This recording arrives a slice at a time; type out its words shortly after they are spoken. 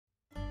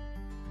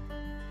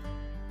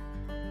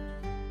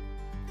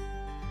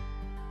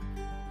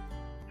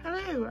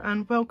Hello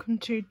and welcome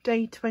to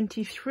day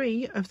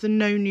 23 of the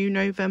No New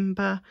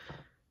November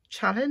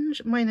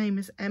challenge. My name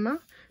is Emma.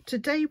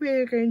 Today we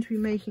are going to be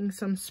making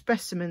some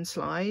specimen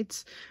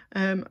slides.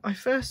 I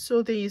first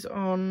saw these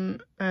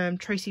on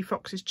Tracy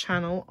Fox's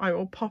channel. I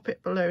will pop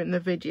it below in the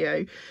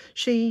video.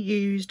 She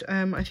used,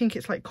 I think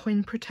it's like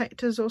coin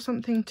protectors or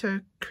something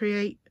to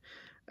create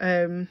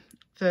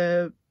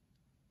the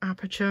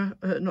aperture,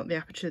 not the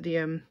aperture,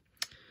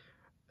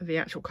 the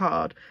actual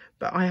card,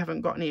 but I haven't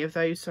got any of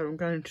those, so I'm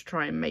going to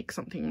try and make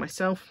something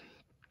myself.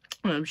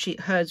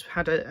 Hers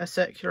had a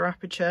circular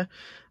aperture.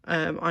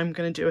 I'm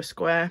going to do a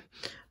square.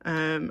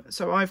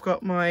 So I've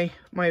got my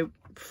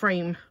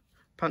frame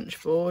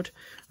punch board,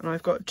 and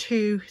I've got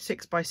two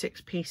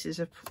 6x6 pieces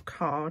of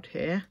card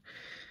here.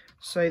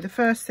 So the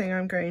first thing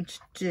I'm going to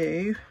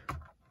do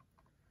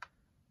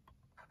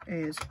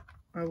is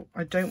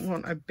I don't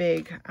want a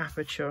big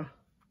aperture,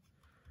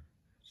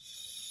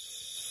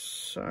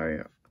 so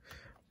I'm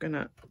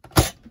gonna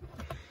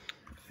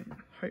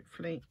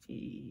hopefully,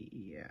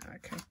 yeah,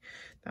 okay,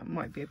 that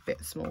might be a bit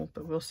small,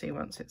 but we'll see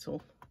once it's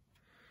all.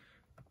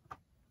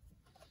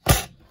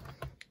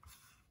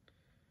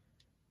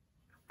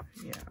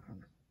 Yeah,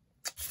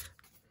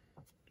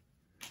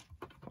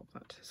 pop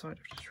that to the side.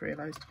 I've just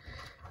realised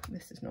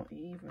this is not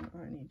even.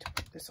 I need to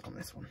put this on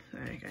this one.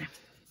 There you go.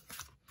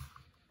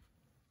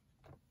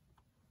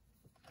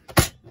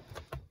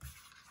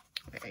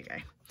 There you go.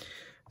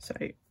 So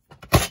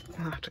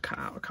I'll have to cut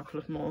out a couple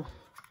of more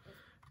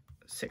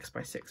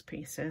 6x6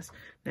 pieces.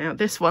 Now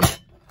this one,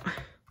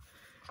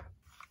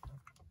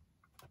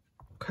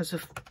 because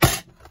of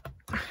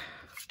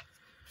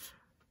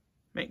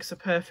makes a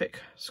perfect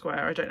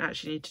square, I don't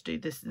actually need to do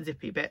this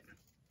zippy bit.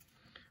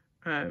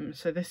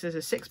 So this is a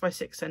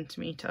 6x6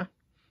 centimetre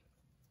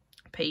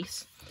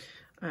piece.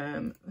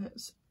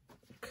 Let's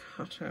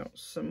cut out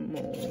some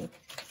more.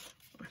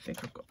 I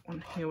think I've got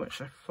one here which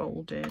I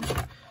folded.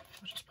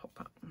 I'll just pop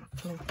that on the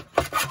floor.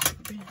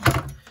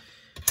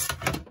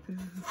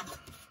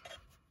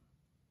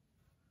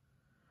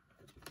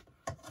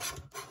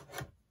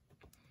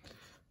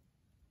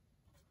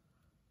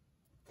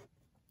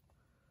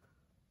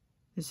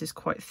 This is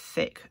quite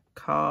thick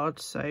card,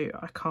 so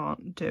I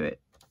can't do it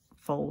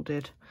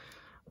folded.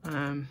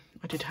 I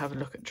did have a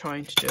look at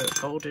trying to do it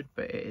folded,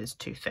 but it is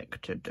too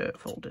thick to do it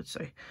folded,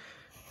 so.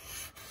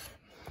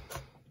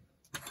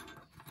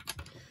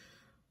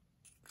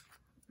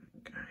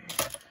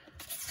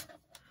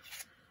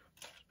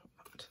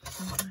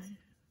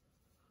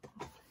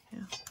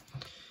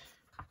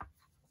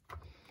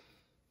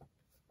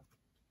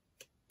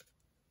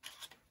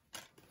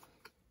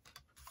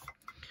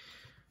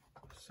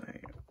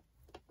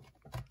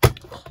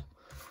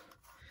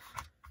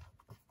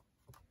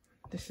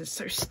 This is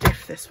so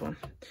stiff, this one.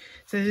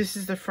 So this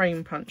is the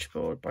frame punch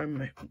board by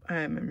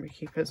Memory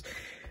Keepers.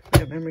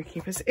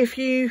 If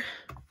you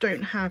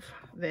don't have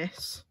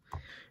this,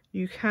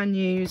 you can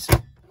use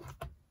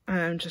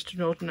just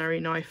an ordinary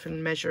knife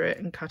and measure it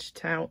and cut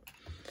it out.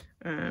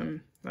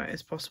 That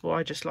is possible.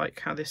 I just like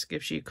how this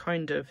gives you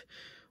kind of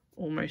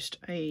almost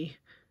a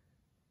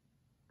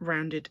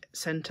rounded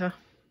centre.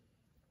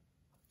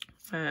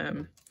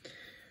 Now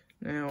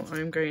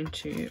I'm going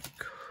to...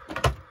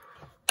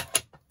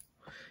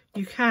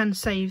 You can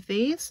save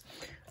these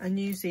and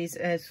use these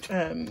as,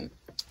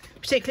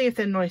 particularly if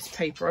they're nice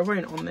paper. I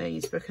won't on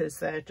these because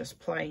they're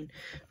just plain,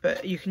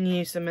 but you can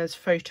use them as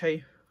photo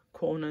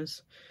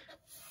corners,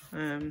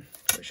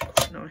 which are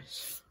quite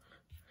nice.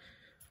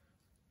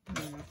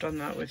 I've done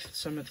that with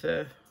some of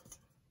the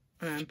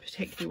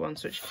particularly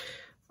ones which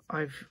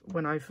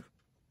when I've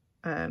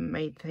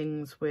made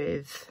things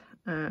with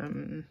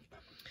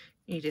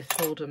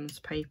Edith Oldham's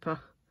paper,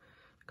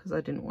 because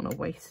I didn't want to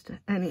waste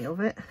any of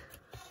it.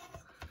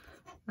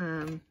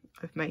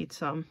 I've made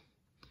some.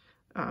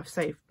 I've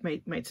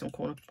made some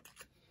corner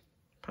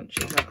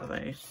punches out of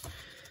those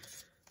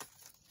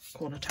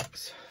corner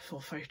tacks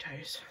for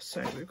photos.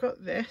 So we've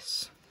got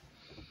this.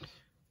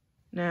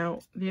 Now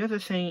the other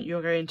thing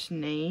you're going to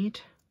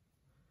need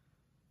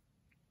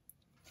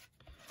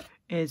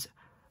is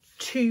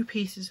 2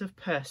 pieces of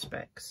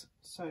perspex.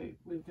 So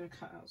we're going to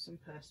cut out some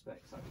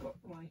perspex. I've got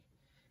my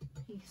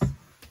piece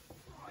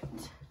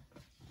right,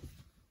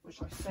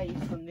 which I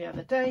saved from the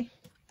other day.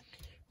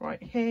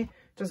 Right here,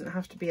 doesn't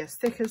have to be as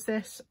thick as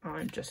this.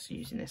 I'm just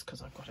using this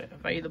because I've got it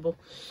available.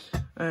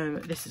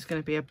 This is going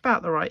to be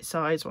about the right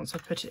size once I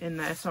put it in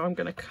there. So I'm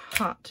going to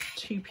cut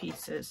 2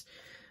 pieces,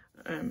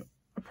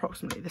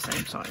 approximately the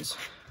same size.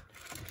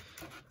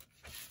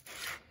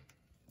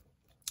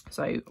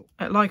 So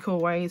like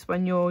always,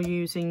 when you're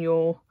using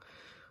your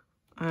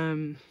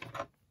craft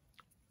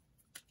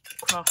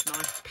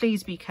knife,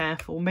 please be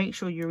careful. Make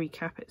sure you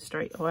recap it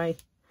straight away.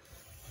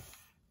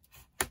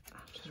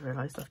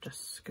 Realised I've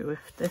just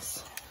squiffed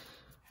this.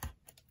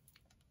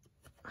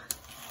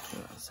 So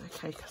that's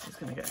okay because it's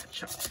going to get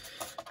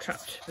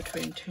trapped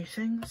between 2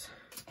 things.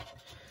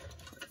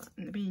 Put that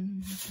in the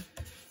bin.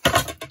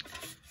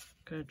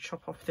 Going to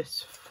chop off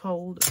this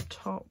fold at the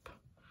top.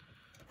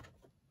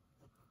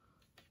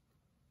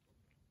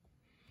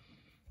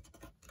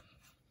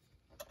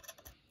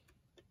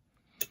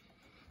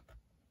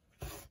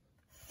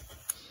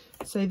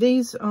 So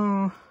these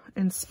are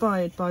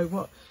inspired by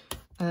what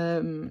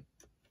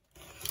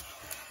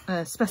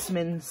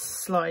specimen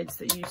slides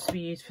that used to be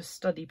used for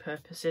study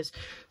purposes.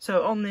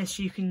 So on this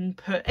you can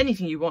put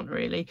anything you want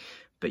really,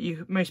 but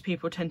most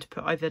people tend to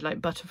put either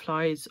like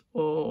butterflies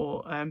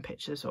or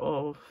pictures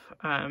of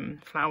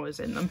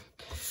flowers in them.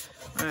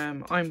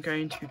 I'm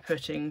going to be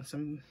putting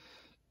some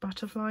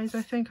butterflies.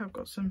 I think I've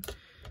got some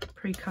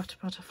pre-cut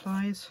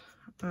butterflies.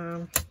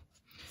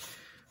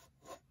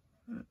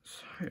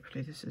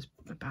 Hopefully this is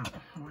about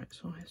the right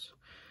size.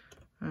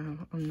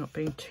 I'm not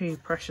being too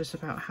precious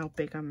about how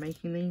big I'm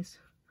making these,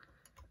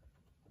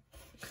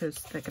 because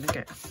they're going to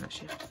get,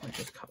 actually let me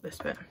just cut this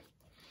bit,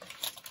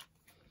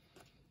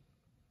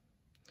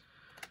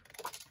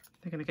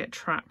 they're going to get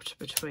trapped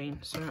between.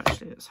 So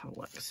actually let's have a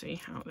look,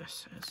 see how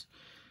this is.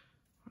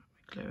 Let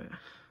me glue it.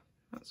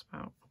 That's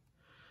about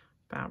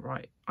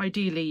right.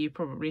 Ideally you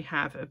probably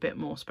have a bit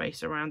more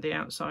space around the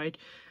outside.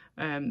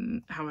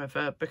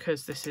 However,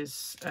 because this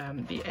is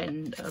the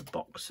end of a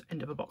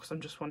box, I'm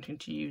just wanting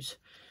to use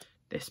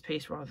this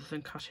piece rather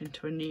than cut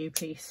into a new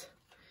piece.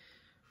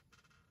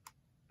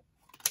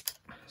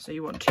 So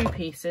you want two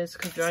pieces,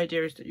 because the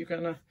idea is that you're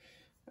going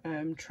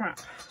to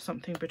trap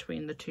something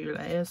between the two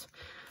layers.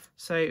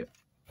 So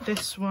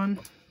this one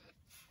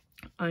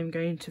I'm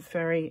going to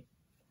very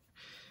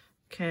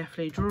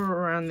carefully draw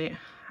around the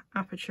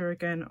aperture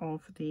again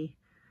of the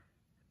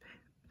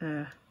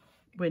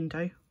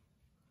window.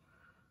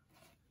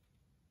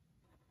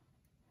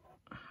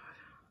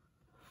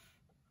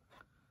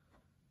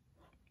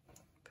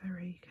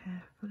 Very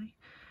carefully.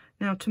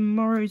 Now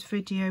tomorrow's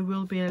video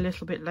will be a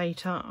little bit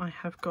later. I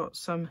have got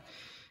some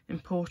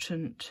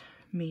important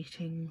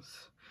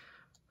meetings,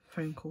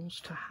 phone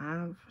calls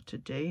to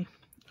do,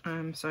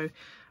 so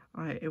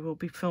it will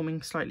be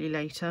filming slightly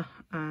later.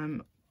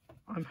 I'm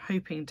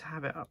hoping to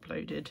have it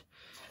uploaded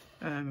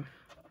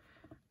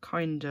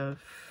kind of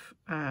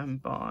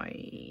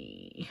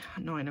by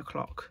 9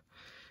 o'clock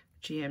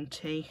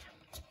GMT.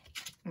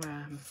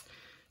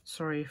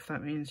 Sorry if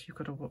that means you've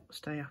got to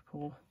stay up,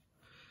 or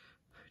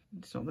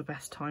it's not the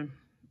best time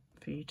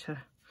for you to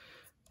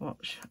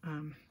watch.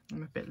 I'm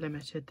a bit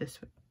limited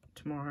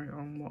tomorrow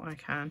on what I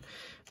can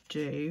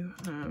do,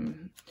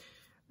 and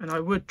I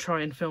would try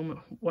and film it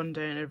one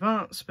day in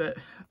advance, but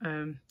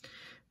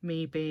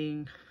me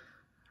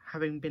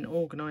having been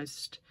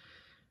organised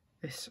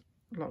this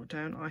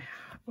lockdown,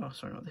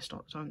 sorry, not this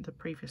lockdown, the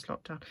previous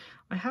lockdown,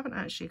 I haven't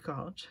actually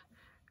got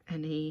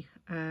any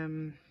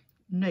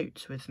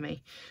notes with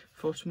me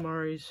for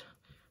tomorrow's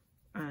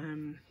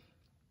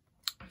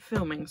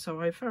filming.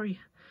 So I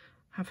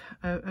have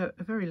a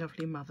very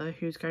lovely mother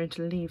who's going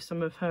to leave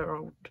some of her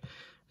old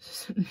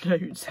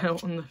notes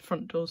out on the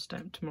front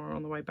doorstep tomorrow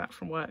on the way back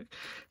from work,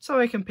 so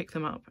I can pick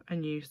them up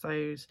and use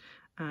those,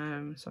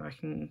 so I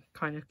can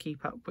kind of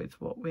keep up with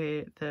what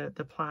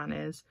the plan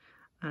is.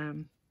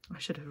 I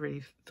should have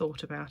really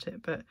thought about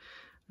it, but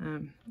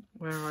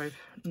where I've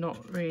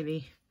not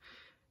really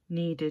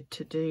needed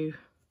to do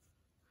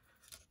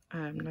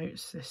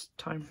notes this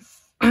time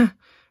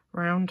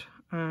round,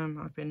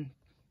 I'm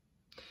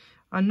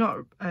not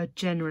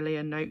generally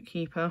a note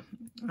keeper.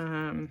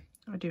 I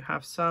do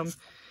have some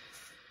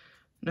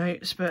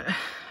notes, but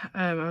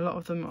a lot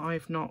of them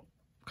I've not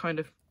kind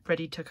of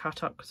ready to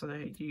cut up because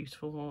they're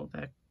useful, or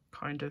they're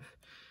kind of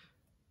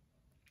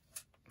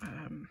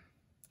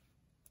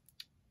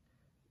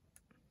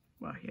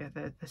well, yeah,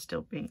 they're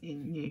still being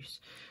in use,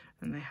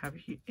 and they have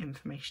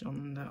information on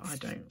them that I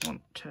don't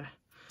want to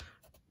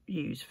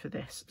use for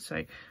this.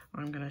 So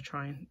I'm going to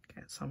try and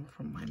get some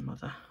from my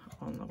mother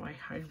on the way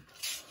home.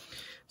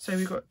 So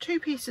we've got two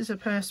pieces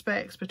of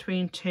perspex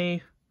between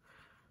two,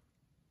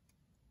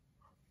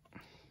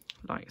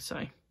 like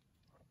so.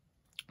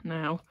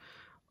 Now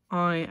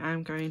I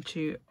am going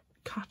to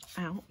cut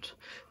out,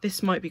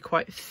 this might be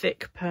quite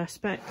thick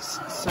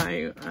perspex,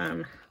 so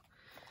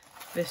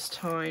this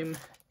time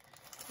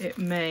it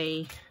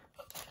may,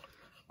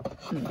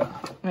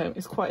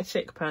 it's quite a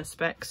thick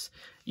perspex.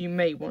 You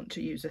may want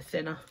to use a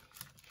thinner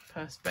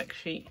perspex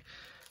sheet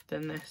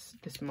than this.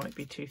 This might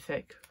be too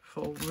thick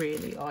for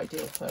really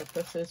ideal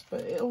purposes,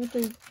 but it'll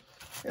do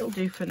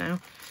for now.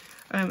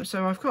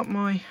 So I've got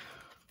my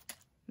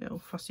little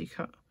fussy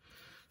cut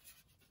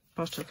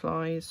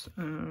butterflies.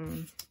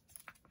 I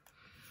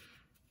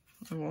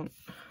want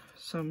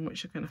some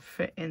which are going to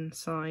fit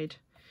inside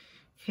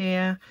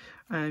here.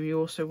 You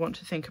also want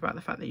to think about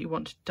the fact that you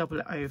want to double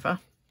it over.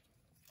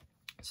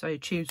 So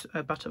choose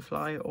a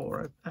butterfly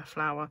or a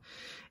flower.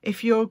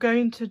 If you're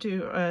going to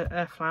do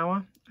a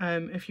flower,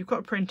 if you've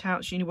got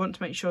printouts, you want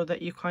to make sure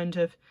that you kind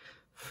of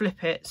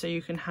flip it so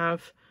you can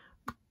have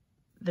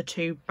the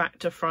two back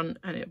to front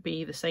and it'll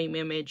be the same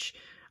image.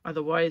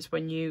 Otherwise,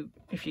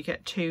 if you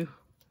get two,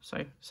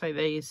 so say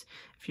these,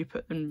 if you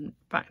put them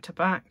back to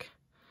back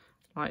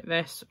like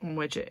this and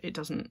wedge it, it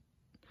doesn't,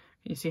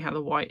 you see how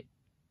the white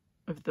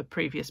of the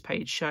previous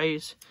page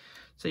shows.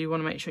 So you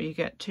want to make sure you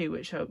get two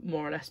which are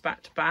more or less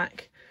back to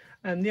back.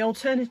 The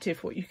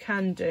alternative, what you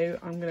can do,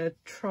 I'm going to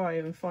try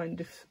and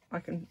find if I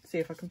can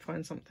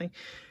find something,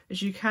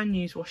 is you can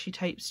use washi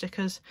tape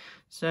stickers.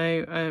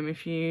 So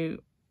if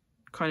you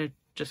kind of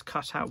just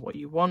cut out what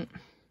you want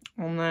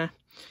on there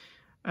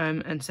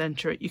and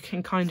centre it, you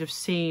can kind of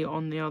see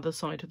on the other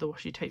side of the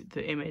washi tape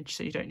the image,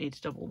 so you don't need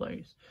to double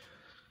those.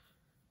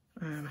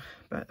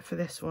 But for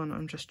this one,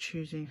 I'm just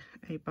choosing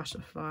a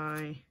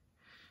butterfly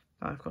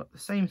that I've got the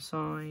same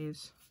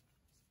size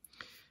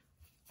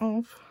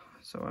of.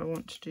 So I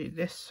want to do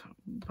this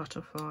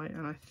butterfly,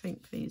 and I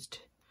think this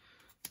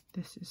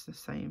is the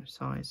same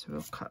size. So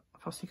we'll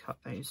fussy cut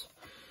those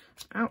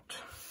out.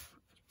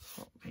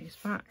 Pop these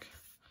back.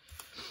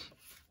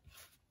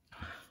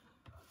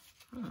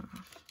 Over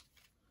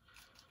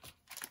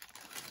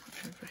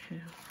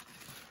here.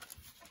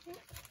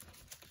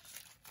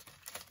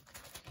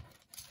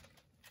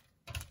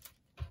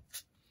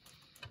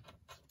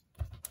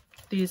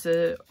 These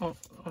are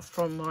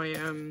from my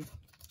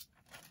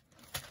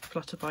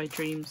Flutterby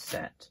Dreams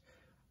set,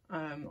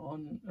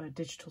 on a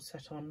digital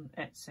set on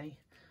Etsy.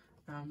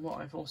 What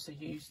I've also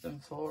used them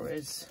for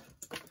is,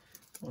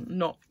 well,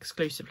 not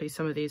exclusively,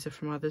 some of these are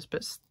from others,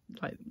 but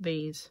like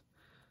these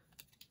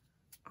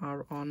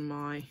are on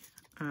my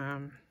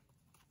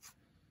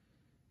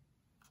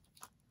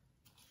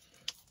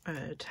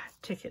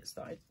tickets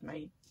that I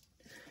made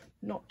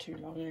not too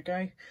long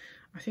ago.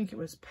 I think it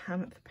was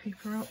Pam at the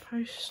Paper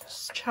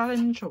Outposts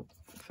challenge or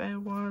a fair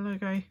while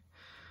ago.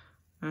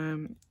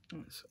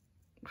 Let's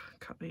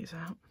cut these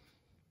out.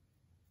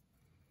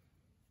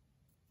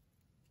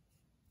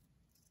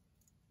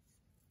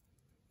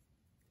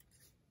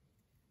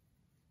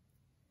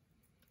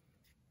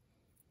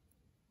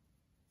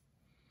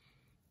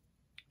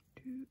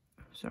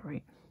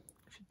 Sorry,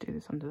 I should do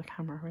this under the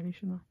camera really,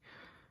 shouldn't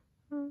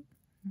I?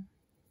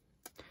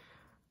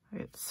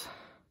 It's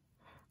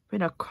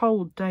been a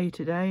cold day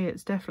today.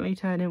 It's definitely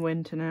turning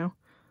winter now.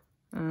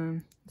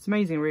 It's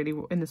amazing really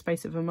in the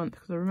space of a month,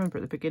 because I remember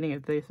at the beginning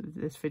of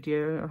this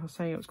video I was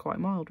saying it was quite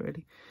mild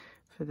really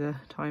for the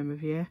time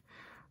of year.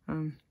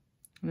 In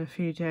a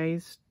few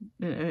days,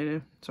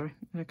 in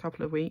a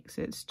couple of weeks,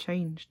 it's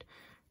changed.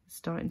 It's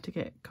starting to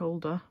get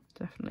colder,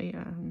 definitely.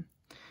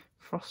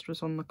 Frost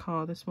was on the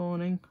car this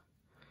morning,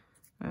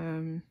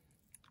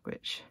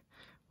 which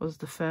was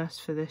the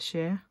first for this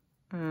year.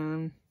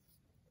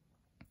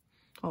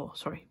 Oh,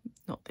 sorry,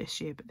 not this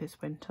year, but this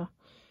winter.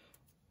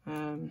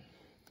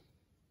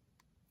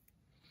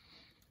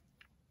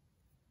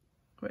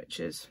 Which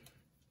is,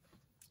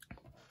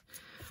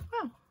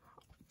 well,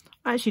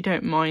 I actually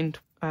don't mind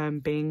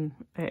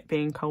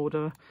being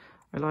colder.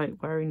 I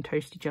like wearing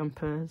toasty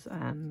jumpers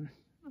and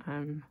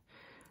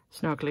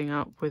snuggling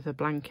up with a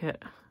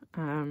blanket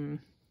on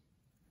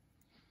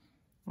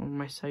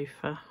my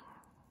sofa,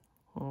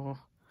 or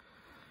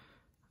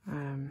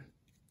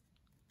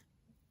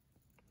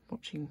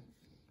watching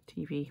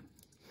TV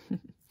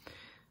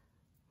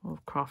or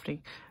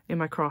crafting. In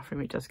my craft room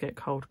it does get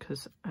cold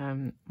because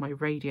my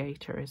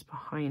radiator is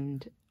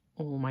behind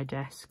all my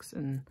desks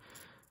and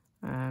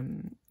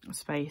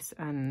space,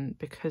 and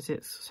because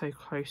it's so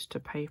close to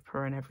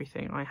paper and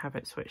everything, I have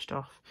it switched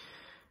off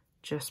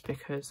just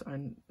because I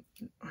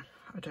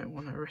don't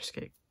want to risk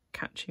it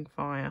catching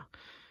fire.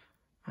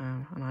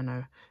 And I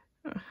know,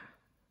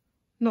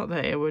 not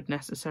that it would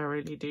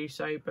necessarily do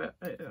so, but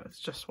it's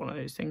just one of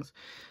those things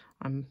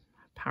I'm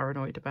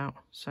paranoid about,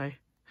 so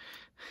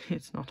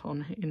it's not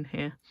on in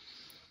here.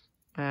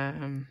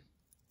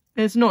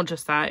 It's not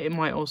just that, it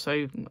might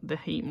also, the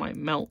heat might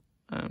melt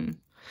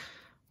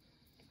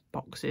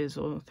boxes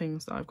or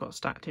things that I've got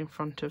stacked in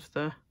front of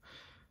the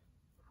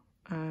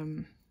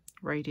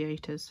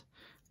radiators,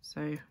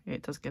 so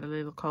it does get a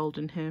little cold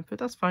in here, but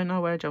that's fine.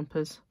 I'll wear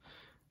jumpers.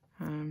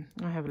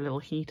 I have a little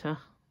heater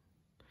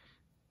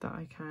that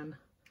I can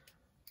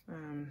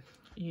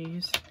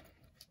use.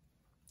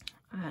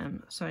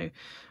 So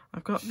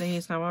I've got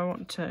these now. I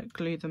want to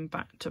glue them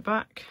back to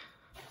back.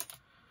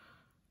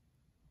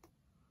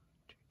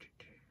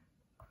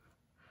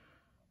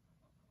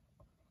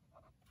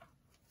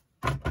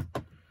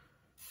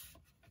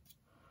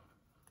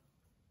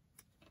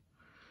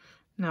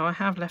 Now I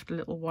have left a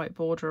little white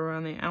border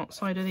around the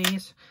outside of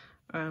these,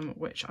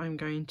 which I'm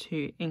going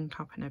to ink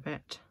up in a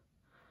bit,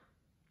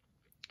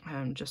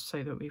 just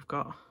so that we've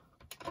got,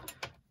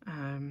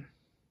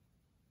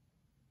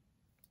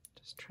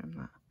 just trim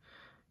that,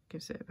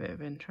 gives it a bit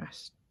of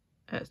interest.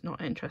 It's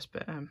not interest,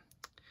 but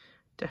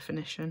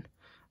definition.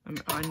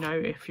 I know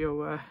if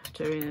you're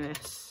doing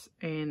this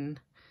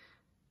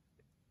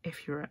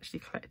if you're actually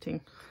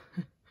collecting,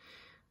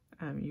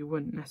 you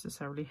wouldn't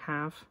necessarily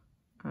have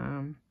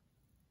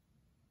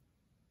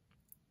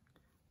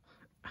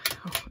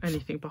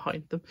anything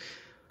behind them,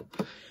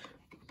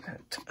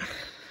 but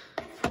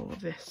for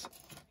this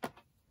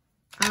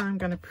I'm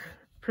going to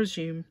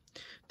presume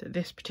that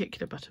this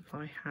particular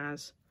butterfly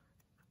has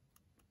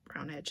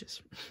brown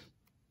edges.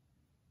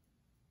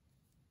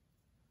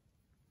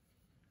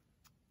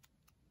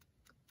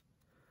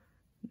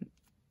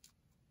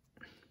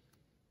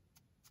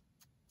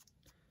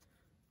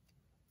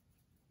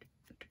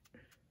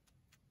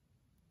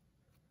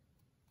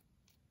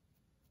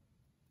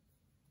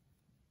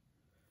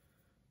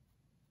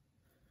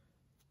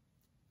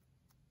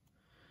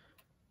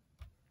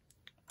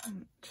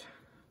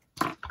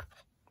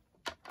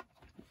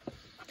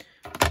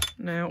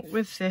 Now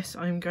with this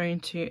I'm going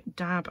to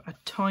dab a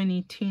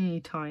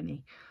teeny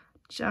tiny,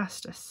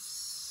 just a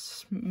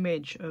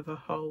smidge of a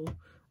hole,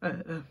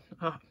 a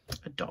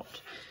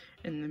dot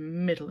in the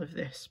middle of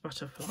this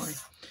butterfly,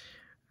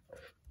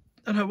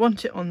 and I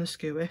want it on the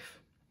skewiff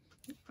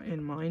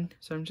in mine,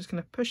 so I'm just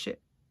going to push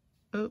it.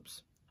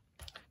 Oops,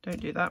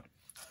 don't do that,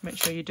 make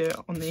sure you do it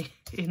on the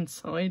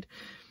inside.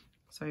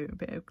 So a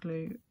bit of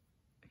glue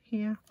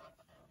here,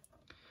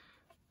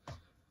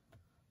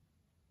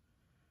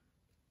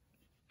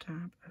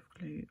 dab of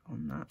glue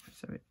on that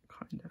so it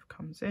kind of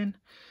comes in.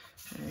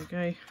 There you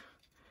go.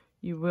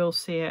 You will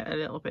see it a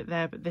little bit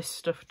there, but this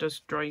stuff does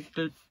dry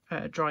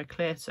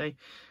clear, so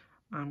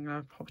I'm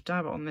going to pop a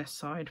dab on this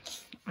side,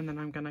 and then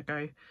I'm going to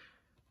go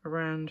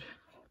around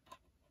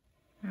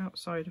the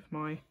outside of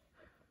my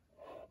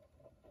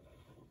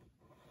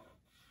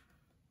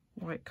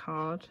white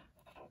card.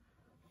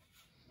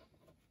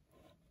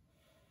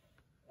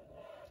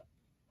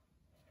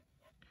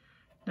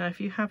 Now if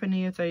you have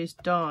any of those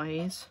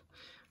dies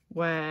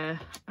where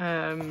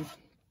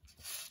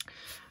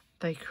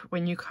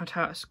when you cut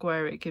out a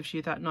square it gives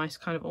you that nice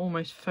kind of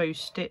almost faux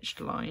stitched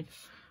line,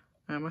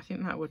 I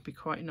think that would be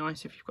quite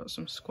nice if you've got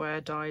some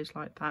square dies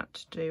like that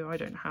to do. I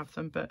don't have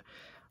them, but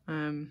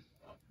I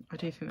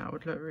do think that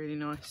would look really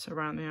nice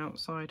around the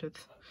outside of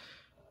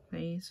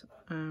these.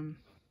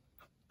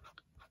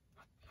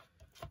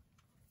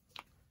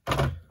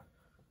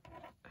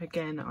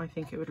 Again, I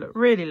think it would look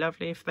really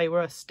lovely if they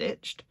were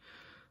stitched,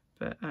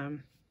 but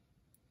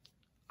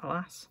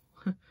alas,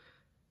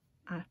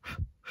 I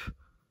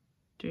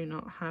do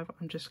not have.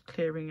 I'm just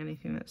clearing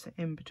anything that's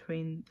in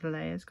between the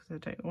layers because I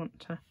don't want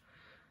to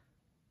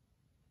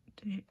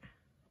do.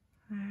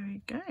 There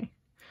we go,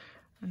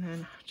 and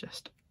then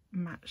just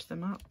match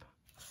them up.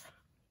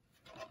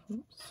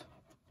 Oops.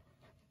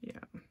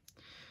 Yeah.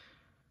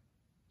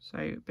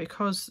 So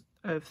because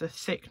of the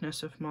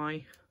thickness of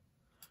my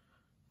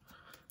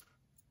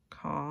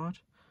card,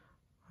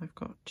 I've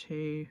got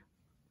to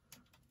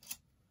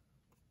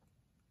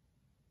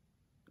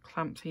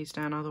clamp these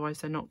down,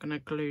 otherwise they're not going to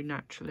glue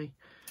naturally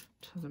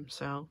to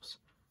themselves.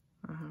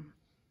 So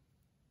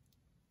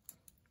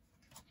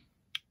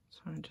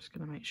I'm just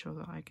going to make sure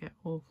that I get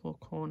all four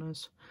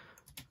corners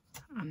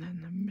and then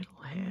the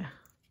middle here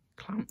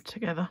clamped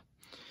together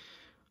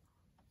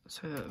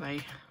so that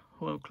they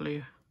will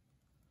glue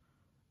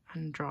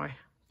and dry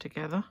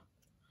together.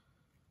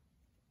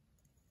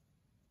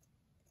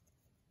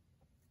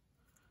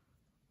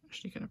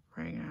 Actually going to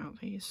bring out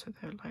these so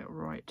they're like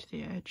right to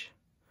the edge,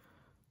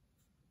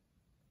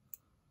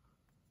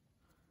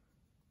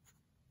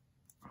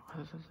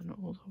 rather than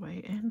all the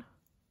way in.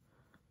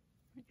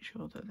 Make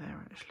sure that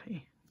they're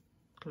actually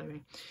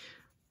gluing,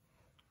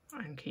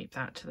 and keep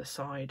that to the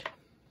side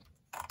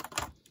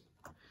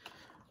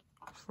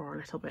for a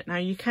little bit. Now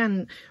you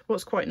can,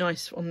 what's quite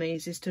nice on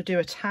these is to do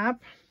a tab.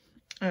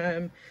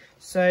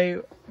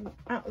 So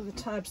out of the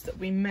tabs that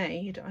we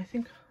made, I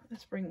think,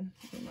 let's bring them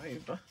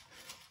over.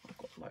 I've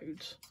got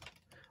loads.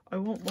 I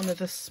want one of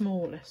the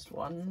smallest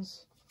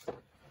ones that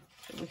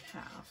we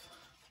have.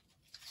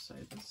 So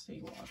let's see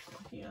what I've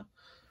got here.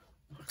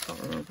 I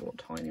can't remember what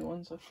tiny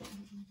ones I've got.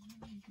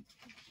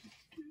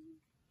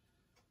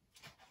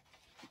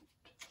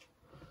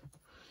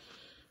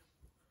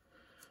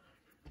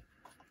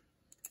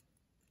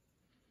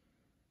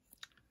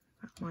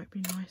 That might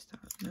be nice, that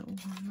little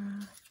one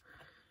there.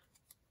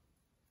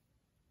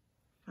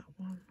 That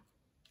one.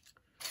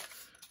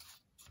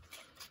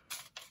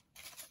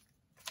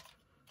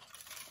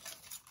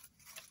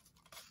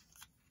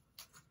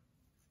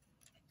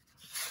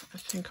 I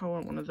think I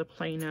want one of the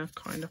plainer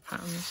kind of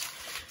patterns,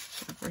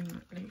 so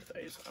leave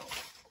those out.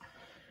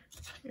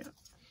 Yeah.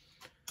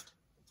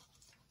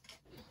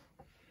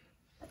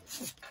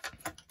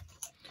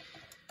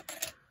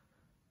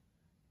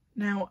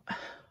 Now,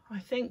 I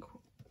think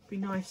it'd be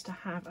nice to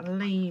have a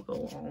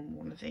label on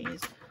one of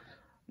these.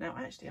 Now,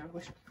 actually, I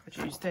wish I'd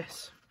used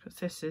this, because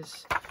this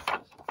is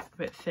a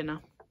bit thinner.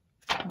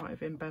 Might have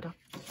been better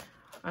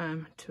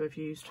to have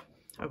used.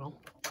 Oh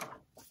well,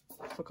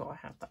 forgot I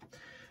had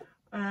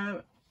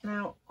that.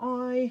 Now,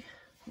 I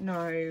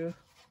know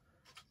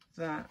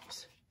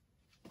that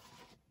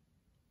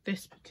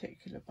this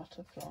particular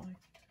butterfly,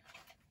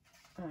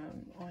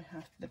 I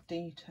have the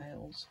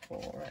details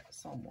for it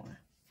somewhere.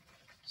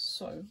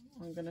 So,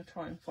 I'm going to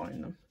try and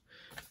find them.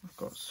 I've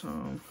got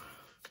some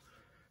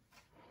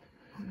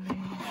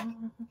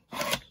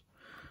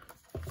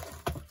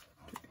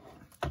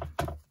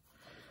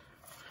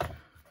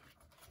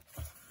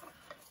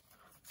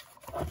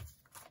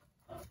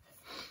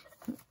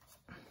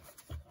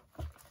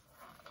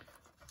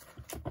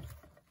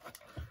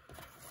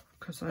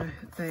because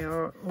they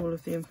are, all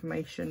of the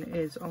information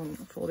is on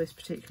for this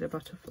particular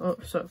butterfly.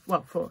 So,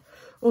 well, for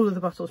all of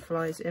the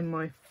butterflies in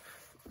my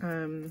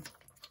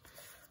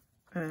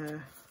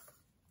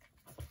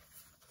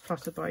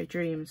Flutter by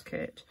Dreams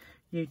kit,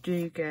 you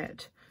do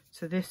get,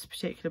 so this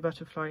particular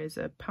butterfly is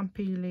a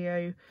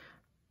Pampilio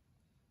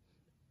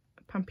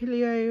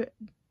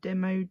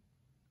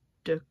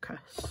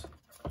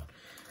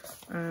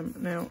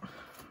Now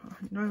I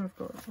know I've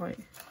got like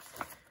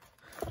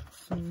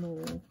some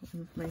more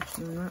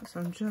information than that, so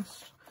I'm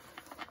just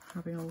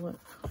having a look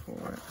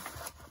for it.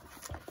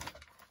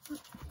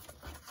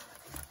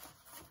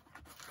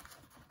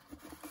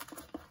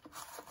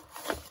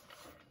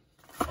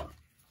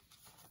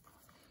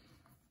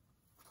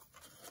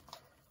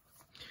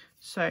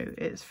 So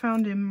it's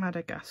found in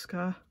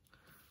Madagascar.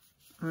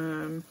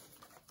 I've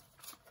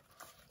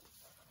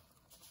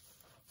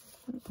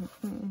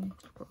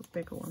got a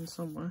bigger one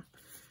somewhere,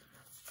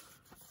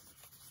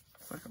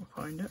 if I can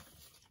find it.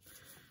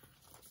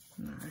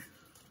 No,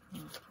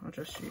 I'll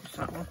just use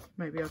that one.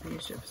 Maybe I've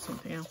used it for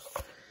something else.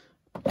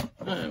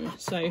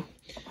 So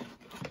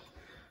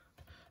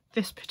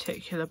this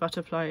particular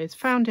butterfly is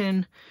found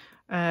in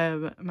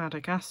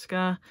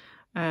Madagascar.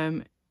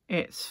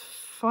 Its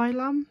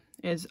phylum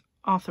is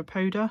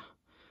Arthropoda,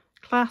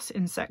 class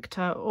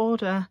Insecta,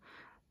 order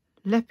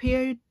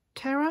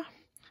Lepidoptera,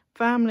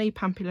 family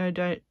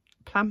Pampilionidae.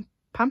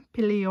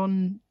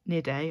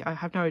 I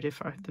have no idea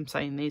if I'm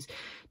saying these.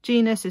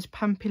 Genus is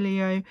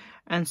Pampilio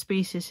and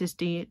species is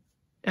P.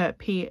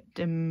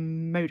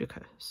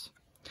 demodocus.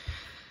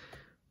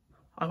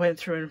 I went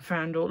through and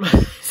found all of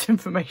this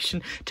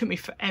information. It took me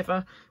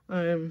forever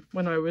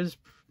when I was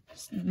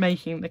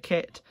making the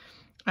kit.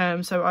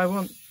 So I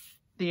want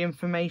the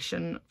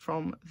information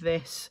from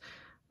this.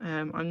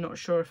 I'm not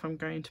sure if I'm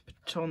going to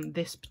put on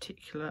this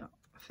particular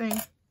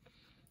thing.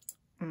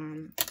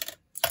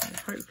 So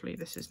hopefully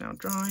this is now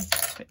dry.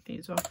 Take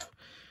these off.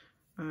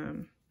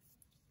 Oh,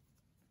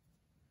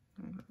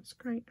 that's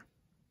great.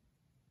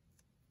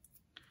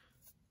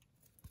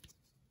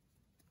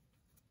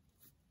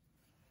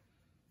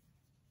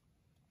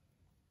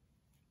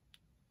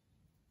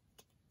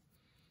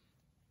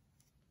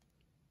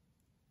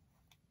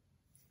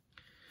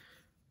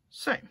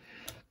 So,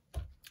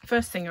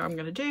 first thing I'm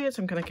going to do is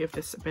I'm going to give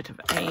this a bit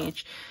of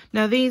age.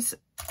 Now these,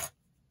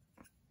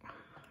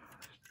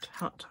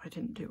 I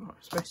didn't do what I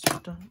was supposed to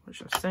have done,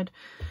 which I've said.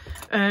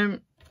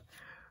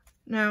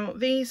 Now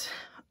these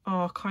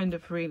are kind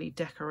of really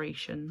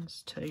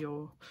decorations to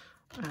your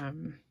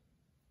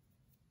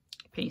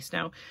piece.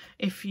 Now,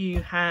 if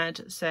you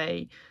had,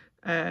 say,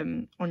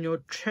 on your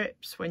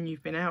trips when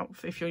you've been out,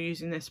 if you're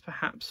using this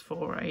perhaps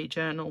for a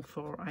journal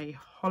for a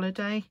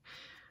holiday,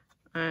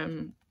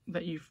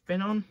 that you've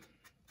been on,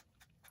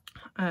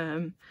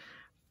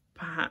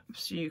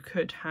 perhaps you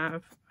could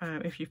have,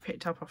 if you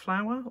picked up a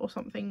flower or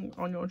something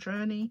on your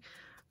journey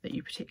that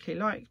you particularly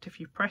liked, if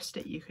you pressed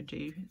it, you could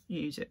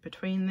use it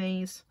between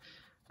these,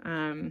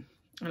 and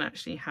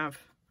actually have,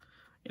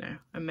 you know,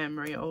 a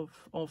memory of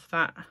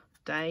that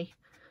day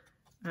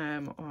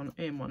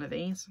in one of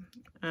these.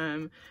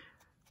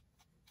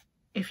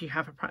 If you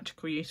have a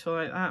practical use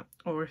for like that,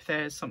 or if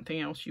there's something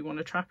else you want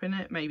to trap in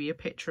it, maybe a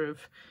picture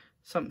of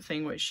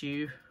something which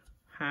you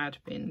had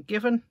been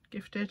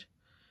gifted.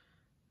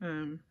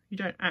 You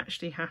don't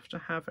actually have to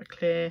have a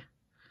clear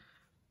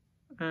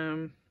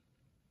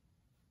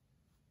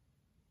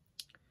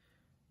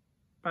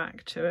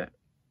back to it.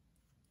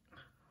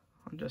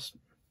 I'm just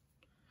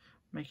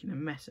making a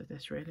mess of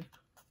this, really.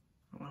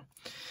 Oh well.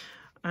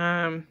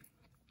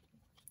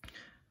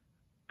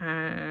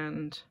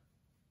 And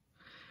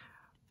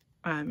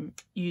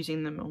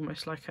using them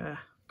almost like a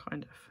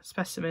kind of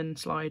specimen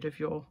slide of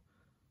your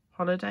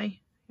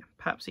holiday.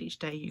 Perhaps each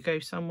day you go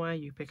somewhere,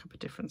 you pick up a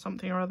different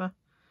something or other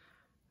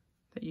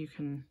that you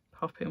can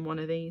pop in one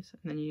of these,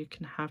 and then you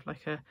can have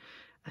like a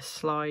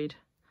slide.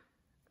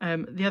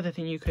 The other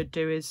thing you could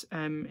do is,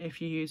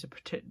 if you use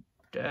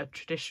a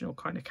traditional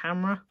kind of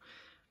camera,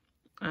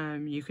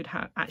 you could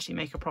actually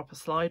make a proper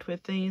slide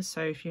with these.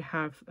 So if you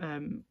have,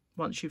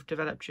 once you've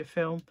developed your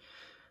film,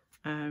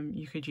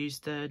 you could use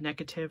the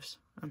negatives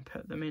and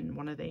put them in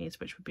one of these,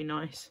 which would be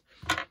nice.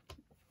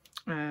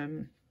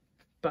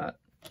 But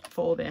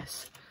for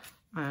this,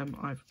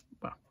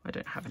 I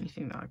don't have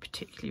anything that I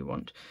particularly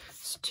want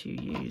to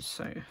use,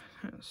 so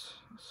let's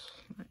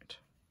select.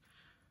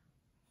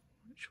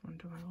 Which one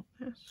do I want?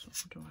 This, or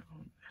do I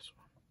want this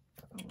one?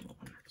 I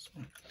want this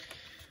one.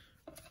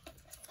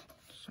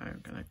 So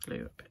I'm going to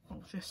glue a bit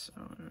of this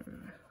over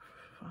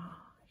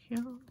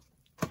here.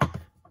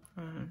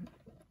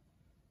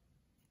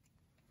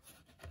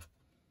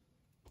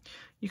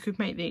 You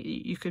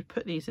could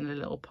put these in a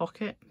little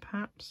pocket,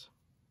 perhaps,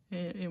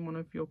 in one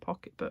of your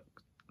pocketbook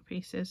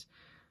pieces.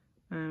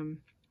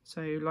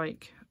 So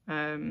like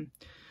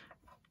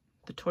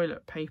the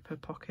toilet paper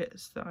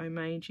pockets that I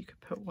made, you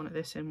could put one of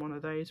this in one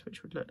of those,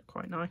 which would look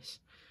quite nice.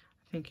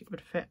 I think it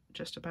would fit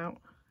just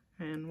about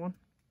in one.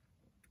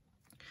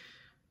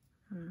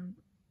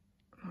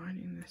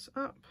 Lining this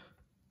up.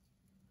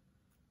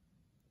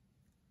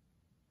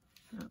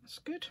 That's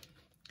good.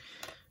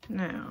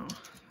 Now,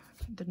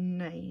 the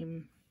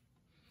name.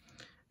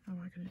 How am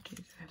I going to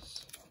do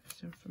this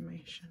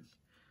information?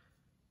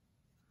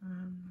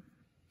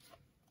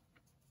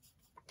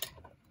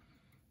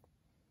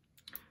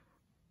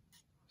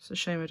 It's a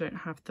shame I don't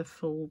have the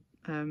full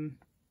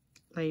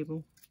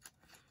label.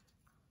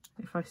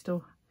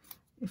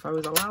 If I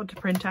was allowed to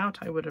print out,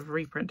 I would have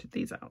reprinted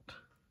these out.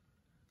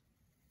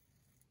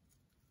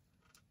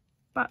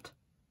 But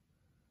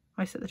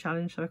I set the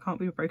challenge, so I can't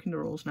be breaking the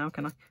rules now,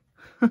 can I?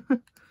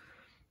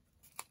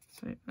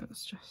 So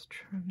let's just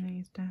trim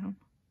these down.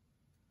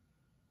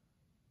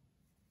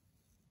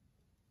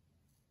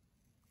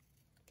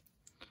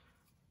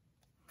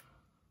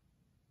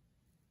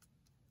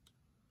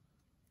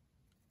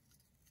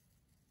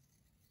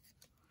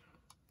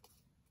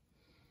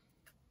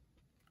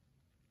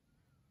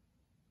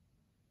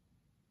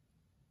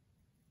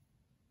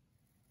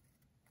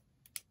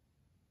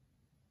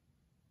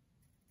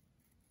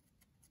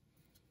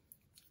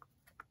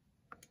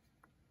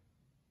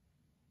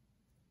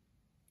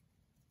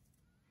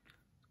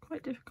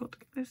 Quite difficult to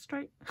get this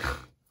straight.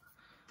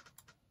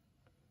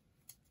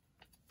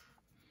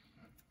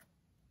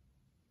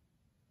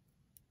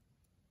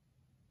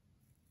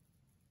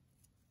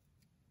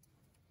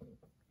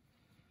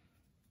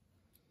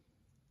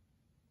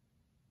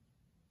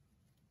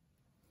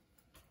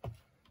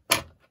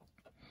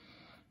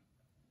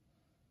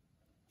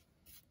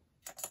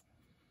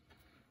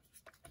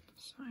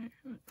 So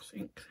let's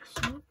ink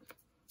this up.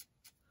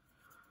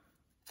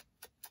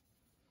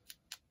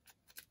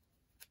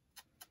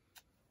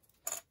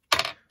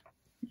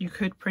 You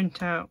could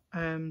print out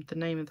the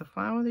name of the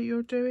flower that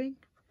you're doing,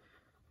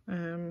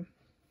 or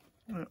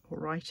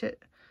write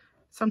it.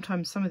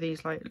 Sometimes some of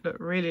these look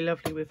really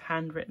lovely with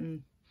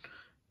handwritten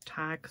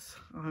tags.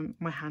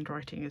 My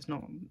handwriting is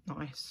not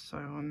nice, so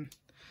I'm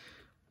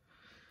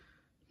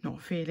not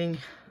feeling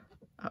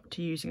up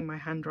to using my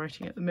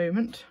handwriting at the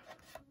moment.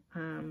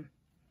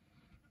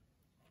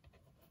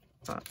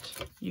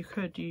 But you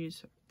could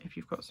use, if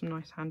you've got some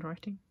nice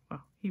handwriting,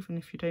 well, even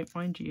if you don't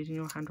mind using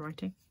your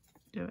handwriting,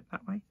 do it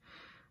that way.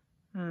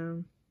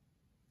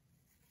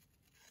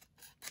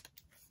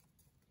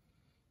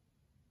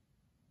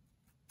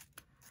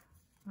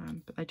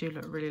 But they do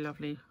look really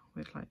lovely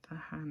with like the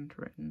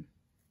handwritten,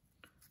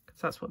 because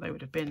that's what they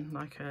would have been,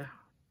 like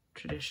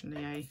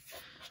traditionally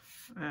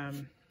a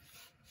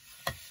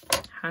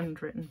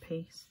handwritten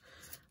piece.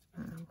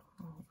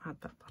 I'll add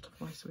that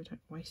butterfly so we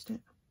don't waste it.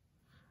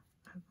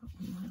 Add that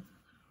one there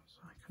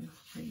so I can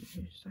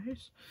reuse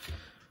those.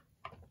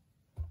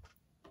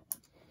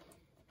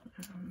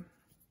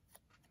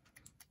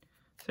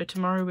 So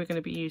tomorrow we're going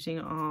to be using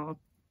our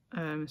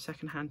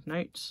second-hand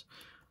notes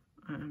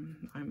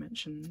I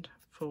mentioned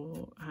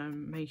for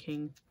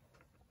making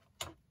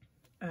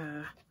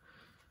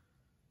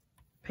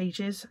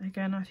pages.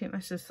 Again, I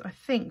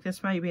think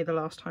this may be the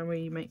last time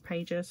we make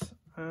pages,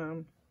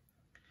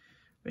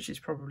 which is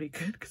probably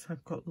good because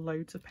I've got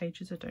loads of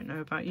pages. I don't know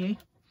about you.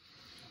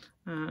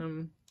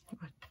 I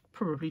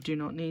probably do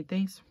not need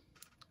these,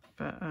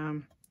 but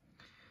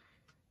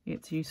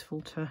it's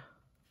useful to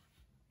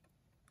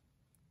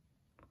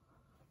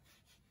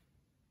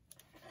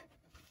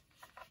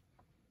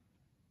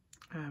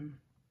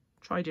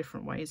try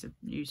different ways of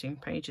using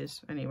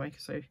pages anyway,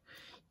 so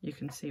you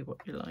can see what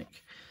you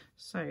like.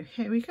 So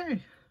here we go.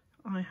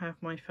 I have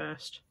my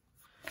first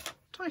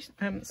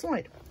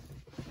slide.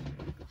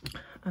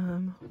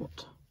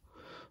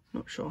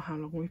 Not sure how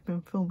long we've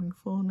been filming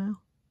for now.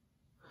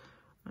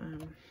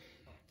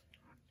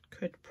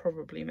 Could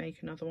probably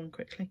make another one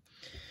quickly.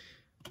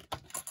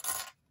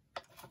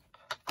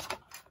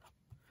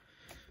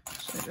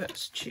 So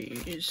let's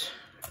choose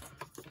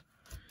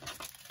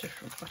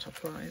different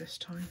butterfly this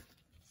time.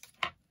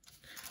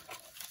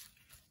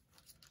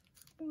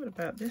 What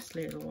about this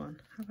little one?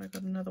 Have I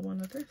got another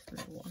one of this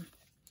little one?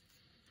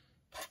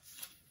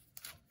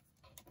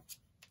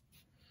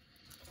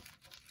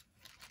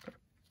 Got a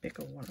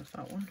bigger one of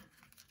that one.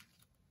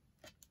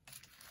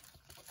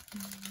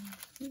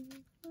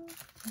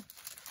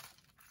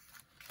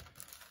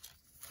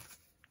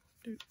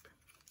 Doop.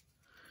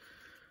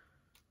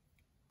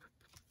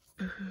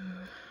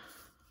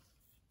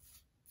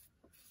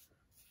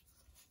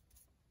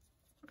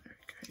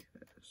 Okay,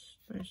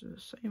 those are the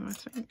same, I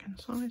think, in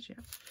size. Yeah,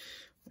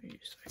 we'll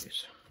use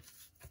those.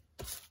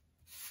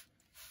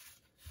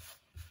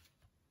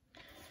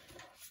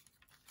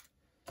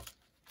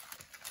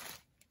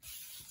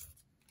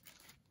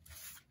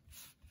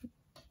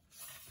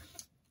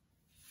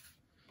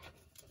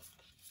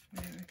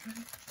 There we go.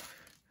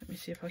 Let me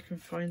see if I can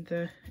find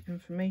the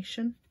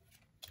information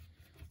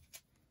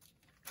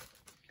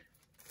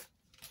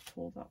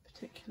for that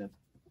particular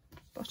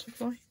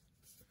butterfly.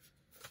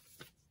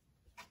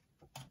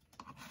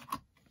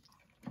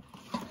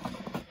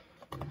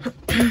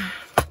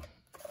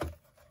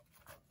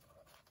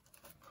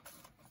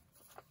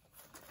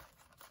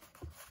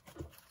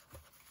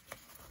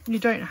 You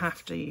don't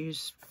have to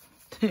use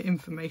the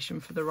information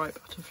for the right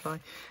butterfly.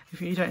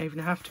 If you don't even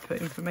have to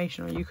put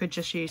information on, you could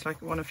just use like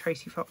one of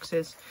Tracy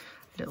Fox's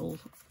little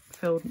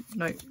filled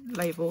note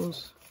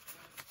labels,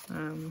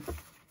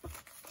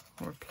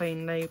 or a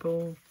plain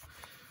label.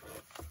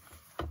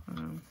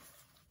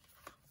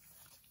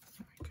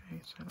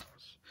 Okay, so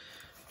that's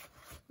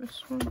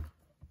this one,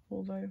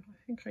 although I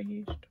think I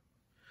used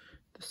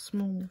the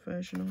small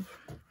version of.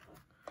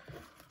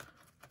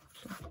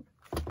 So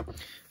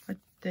I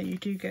that you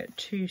do get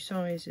 2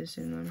 sizes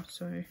in them.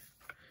 So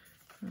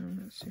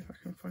let's see if I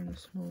can find a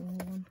smaller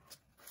one.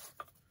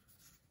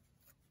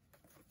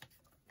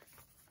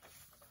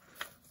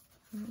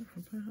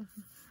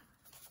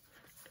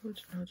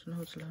 Loads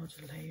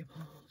of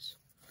labels.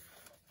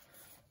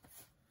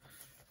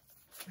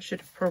 I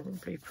should have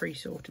probably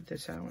pre-sorted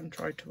this out and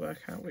tried to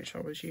work out which I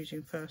was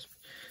using first,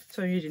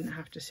 so you didn't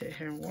have to sit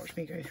here and watch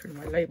me go through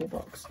my label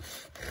box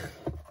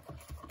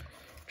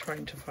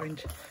trying to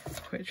find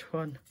which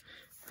one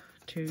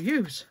to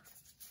use.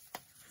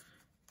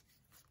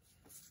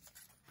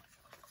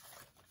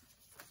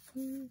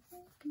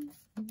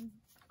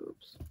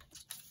 Oops.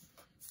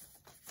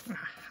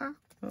 Aha.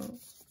 Oh.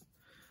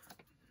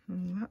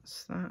 And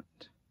that's that.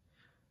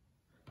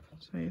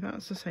 So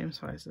that's the same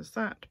size as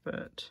that,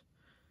 but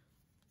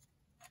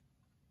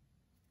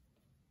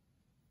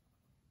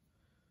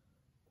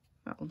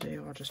that'll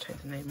do. I'll just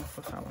take the name off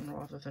of that one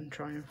rather than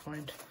try and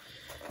find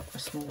a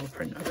smaller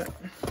print of it.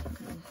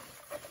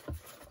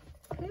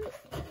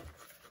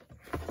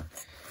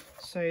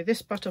 So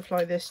this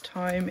butterfly this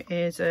time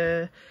is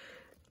a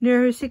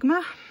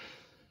Neurosigma.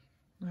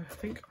 I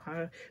think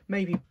I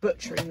may be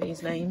butchering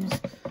these names,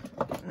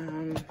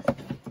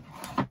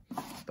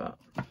 but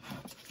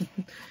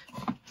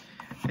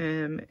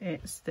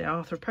it's the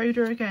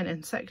Arthropoda again,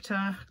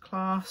 Insecta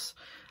class,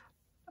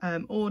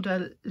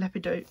 order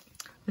Lepidoptera.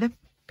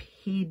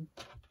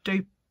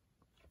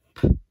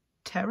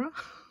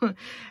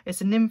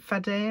 It's a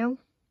Nymphalidae,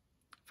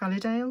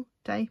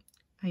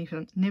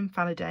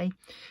 Nymphalidae,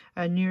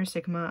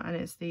 Neurosigma, and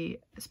it's the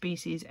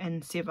species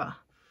Ensiva.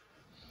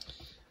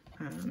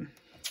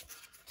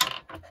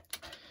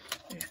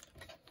 Yeah.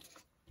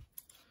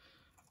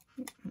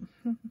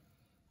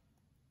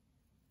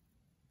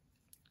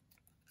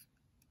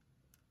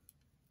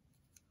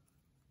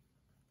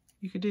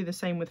 You could do the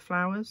same with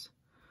flowers.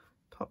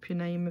 Pop your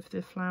name of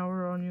the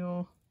flower on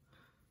your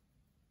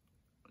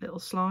little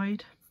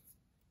slide.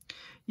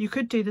 You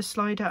could do the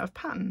slide out of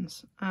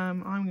patterns.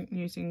 I'm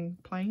using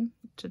plain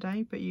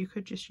today, but you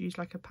could just use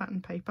like a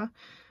pattern paper,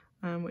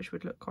 which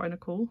would look kind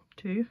of cool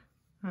too.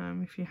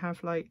 If you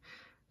have like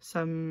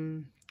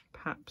some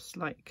perhaps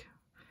like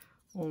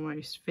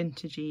almost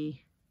vintagey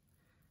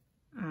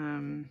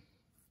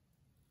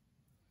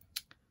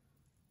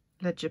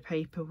ledger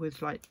paper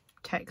with like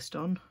text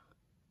on.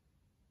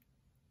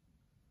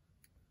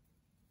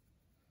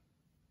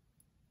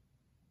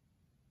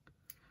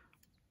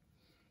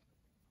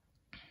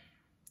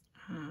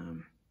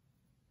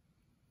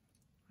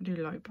 I do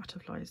like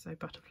butterflies though.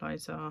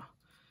 Butterflies are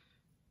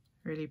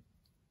really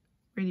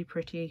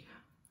pretty,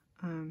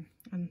 and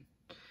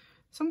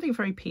something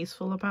very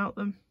peaceful about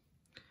them.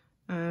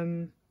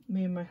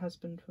 Me and my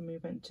husband, when we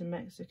went to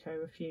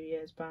Mexico a few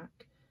years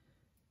back,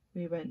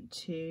 we went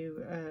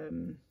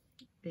to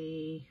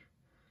the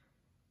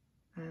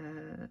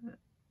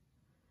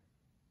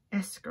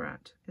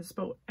Xcarat. It's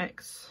spelled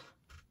X-C-A-R-T,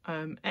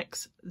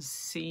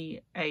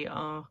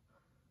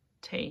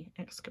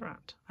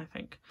 Xcarat, I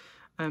think.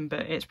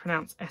 But it's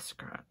pronounced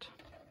Xcarat,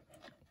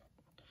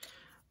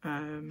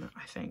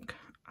 I think.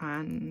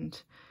 And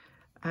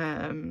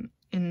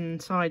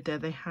inside there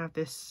they have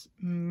this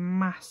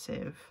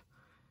massive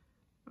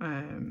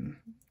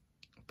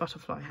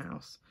butterfly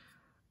house,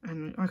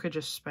 and I could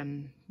just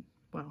spend,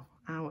 well,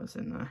 hours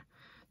in there.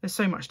 There's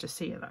so much to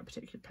see at that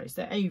particular place.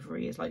 Their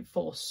aviary is like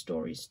 4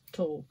 stories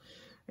tall.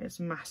 It's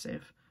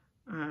massive.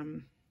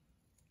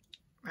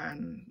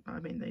 And I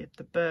mean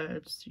the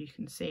birds you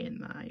can see in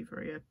that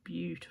aviary are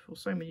beautiful,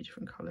 so many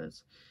different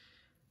colours.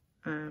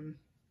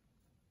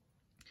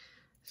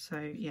 So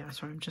yeah,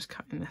 sorry, I'm just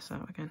cutting this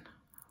out again.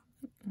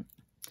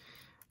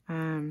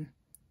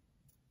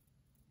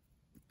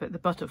 But the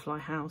butterfly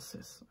house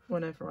is,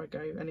 whenever I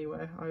go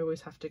anywhere, I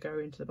always have to go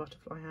into the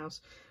butterfly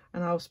house,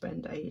 and I'll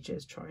spend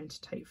ages trying to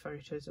take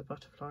photos of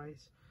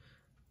butterflies,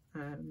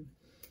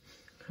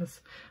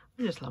 because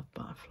I just love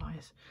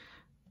butterflies.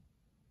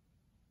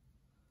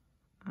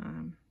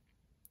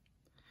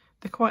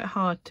 They're quite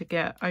hard to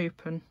get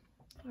open,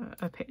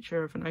 a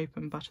picture of an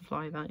open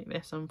butterfly like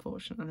this,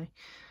 unfortunately.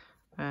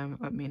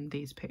 I mean,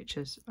 these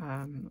pictures,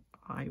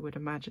 I would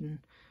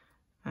imagine,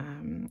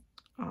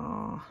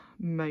 are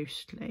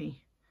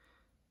mostly,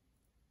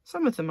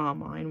 some of them are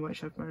mine,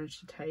 which I've managed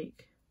to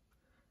take.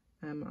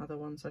 Other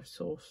ones I've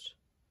sourced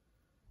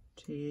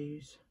to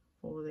use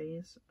for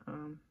these.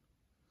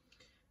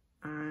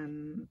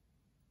 And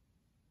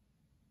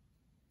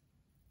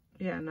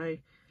yeah, no,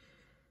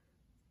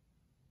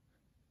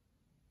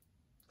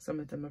 some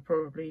of them are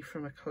probably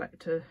from a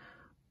collector,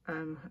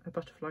 a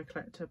butterfly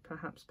collector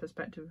perhaps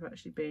perspective of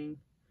actually being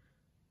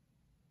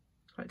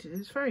collected.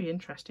 It's very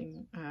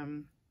interesting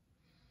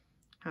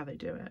how they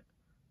do it.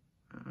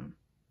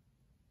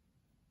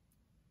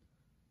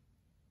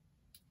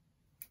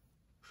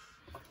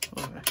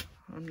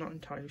 I'm not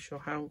entirely sure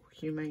how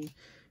humane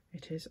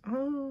it is.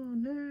 Oh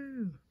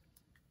no!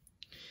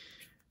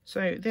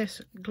 So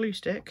this glue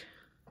stick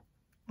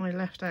I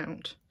left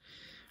out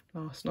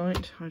last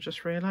night, I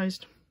just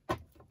realised.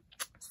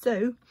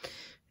 So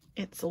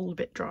it's all a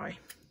bit dry.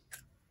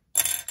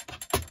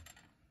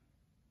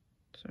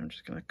 So I'm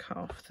just going to cut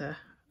off the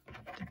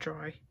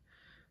dry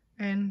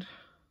end,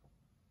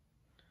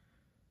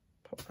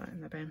 pop that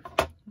in the bin.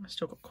 I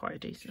still got quite a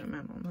decent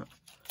amount on that,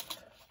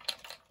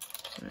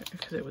 so,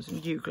 because it was a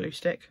new glue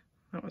stick.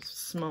 That was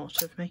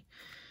smart of me.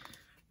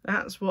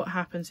 That's what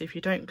happens if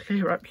you don't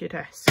clear up your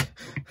desk.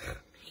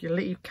 You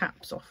leave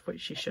caps off,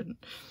 which you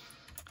shouldn't.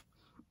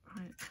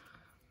 Right.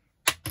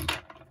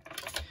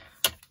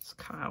 Let's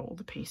cut out all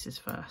the pieces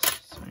first.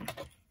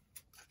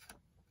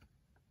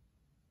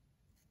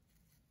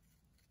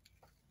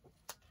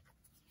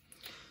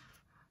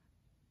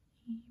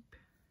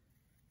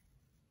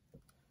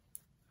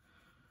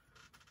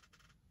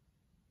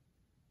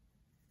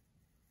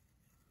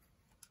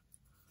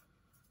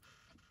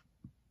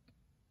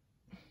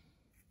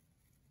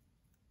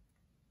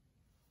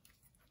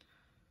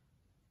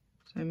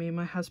 So me and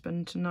my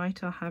husband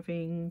tonight are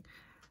having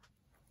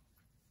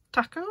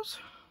tacos,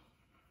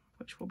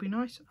 which will be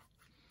nice,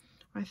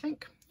 I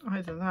think.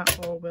 Either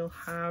that or we'll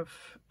have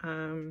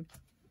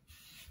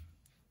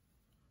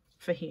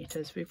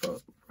fajitas. We've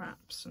got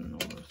wraps and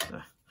all of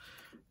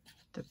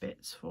the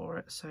bits for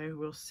it, so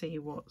we'll see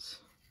what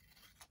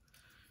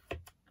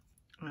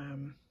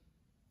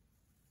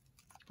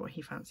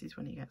he fancies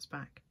when he gets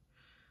back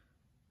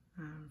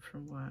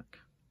from work.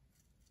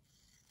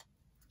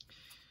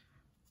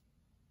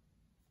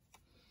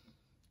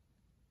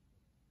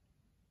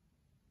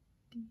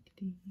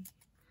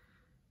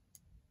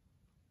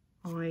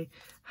 I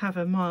have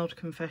a mild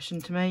confession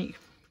to make.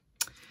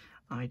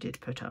 I did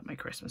put up my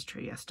Christmas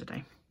tree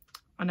yesterday.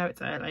 I know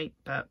it's early,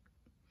 but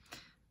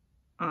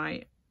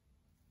I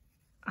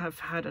have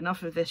had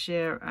enough of this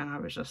year and I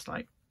was just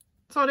like,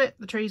 sod it,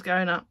 the tree's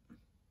going up.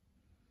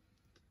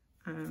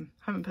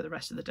 Haven't put the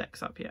rest of the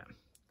decks up yet.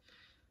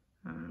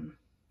 It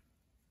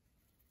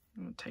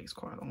takes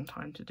quite a long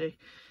time to do.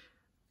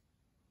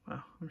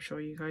 Well, I'm sure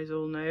you guys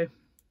all know.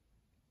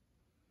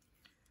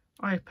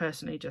 I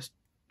personally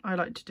I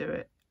like to do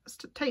it, just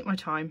to take my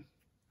time,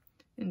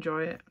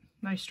 enjoy it,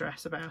 no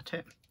stress about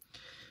it.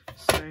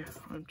 So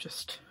I'm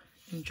just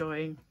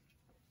enjoying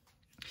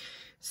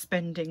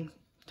spending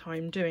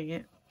time doing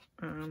it.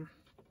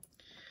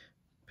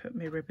 Put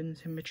my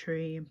ribbons in my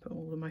tree and put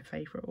all of my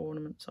favourite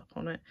ornaments up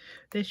on it.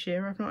 This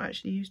year I've not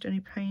actually used any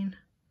plain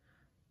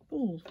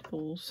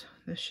balls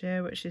this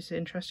year, which is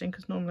interesting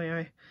because normally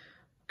I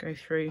go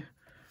through,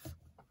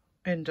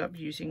 end up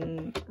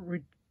using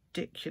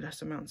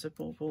ridiculous amounts of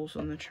balls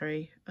on the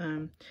tree,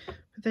 but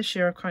this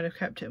year I've kind of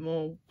kept it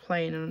more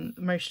plain and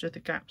most of the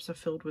gaps are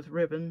filled with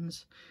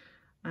ribbons,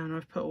 and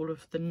I've put all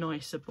of the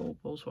nicer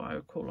balls, what I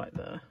would call like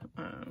the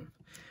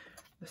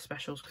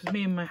specials, because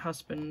me and my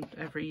husband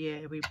every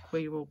year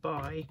we will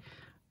buy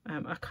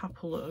a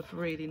couple of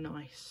really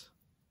nice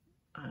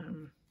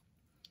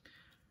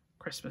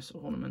Christmas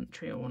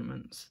tree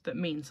ornaments that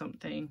mean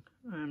something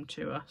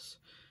to us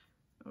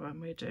when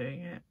we're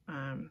doing it.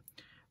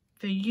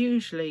 They're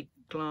usually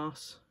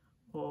glass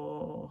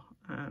or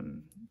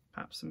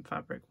perhaps some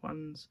fabric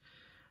ones,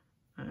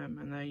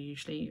 and they're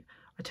usually,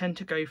 I tend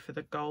to go for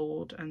the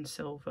gold and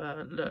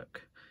silver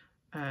look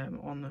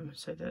on them,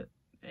 so that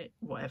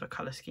whatever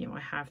colour scheme I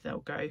have they'll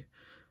go,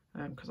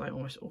 because I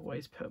almost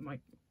always put my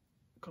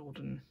gold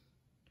and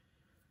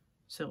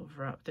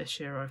silver up. This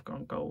year I've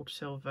gone gold,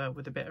 silver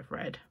with a bit of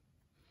red,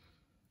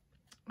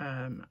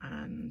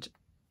 and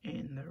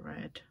in the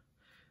red,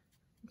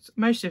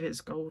 most of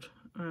it's gold,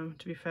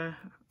 to be fair.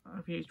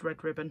 I've used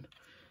red ribbon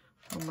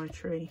on my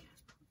tree,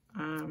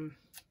 some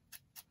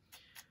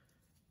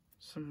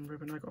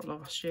ribbon I got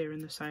last year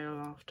in the sale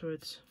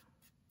afterwards.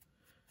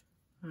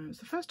 It's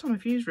the first time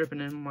I've used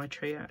ribbon in my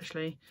tree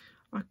actually.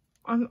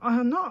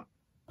 I'm not,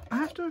 I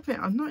have to admit,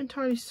 I'm not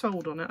entirely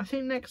sold on it. I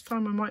think next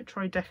time I might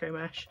try deco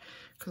mesh,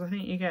 because I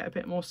think you get a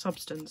bit more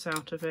substance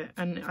out of it.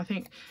 And I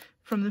think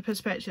from the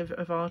perspective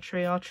of our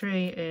tree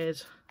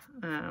is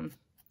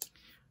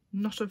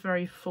not a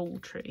very full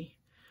tree,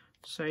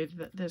 so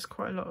that there's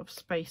quite a lot of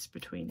space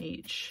between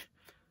each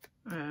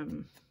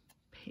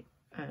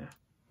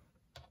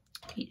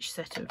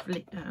set of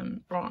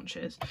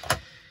branches,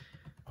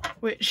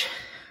 which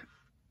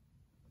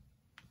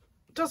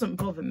doesn't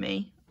bother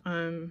me,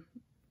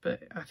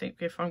 but I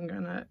think if I'm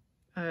gonna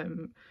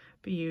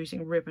be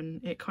using ribbon,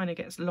 it kind of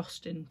gets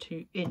lost in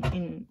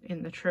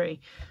the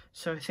tree.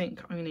 So I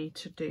think I need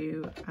to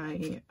do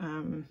a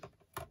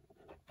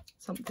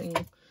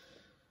something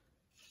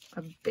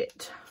a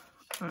bit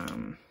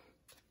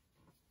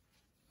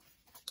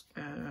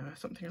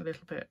something a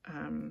little bit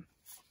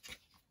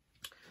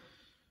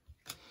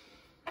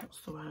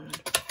what's the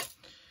word,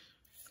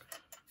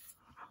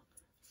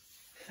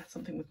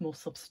 something with more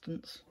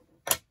substance.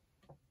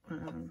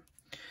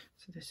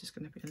 So this is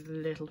going to be a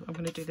little, I'm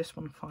going to do this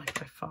one 5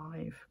 by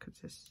 5 because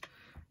this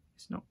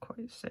is not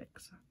quite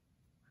 6.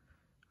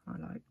 I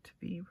like to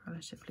be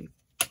relatively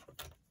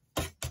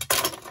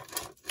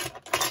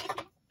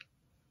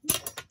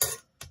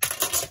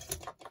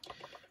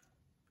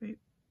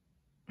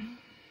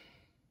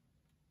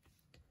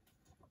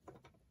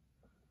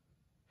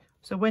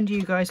So when do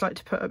you guys like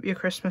to put up your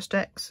Christmas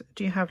decks?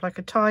 Do you have like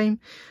a time?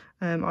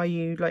 Are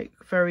you like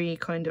very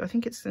kind of, I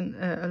think it's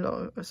a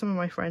lot of, some of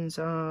my friends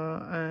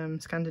are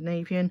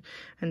Scandinavian,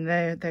 and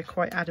they're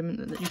quite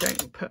adamant that you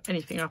don't put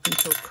anything up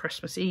until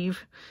Christmas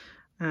Eve,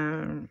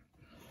 or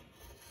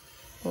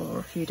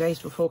a few days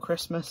before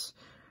Christmas,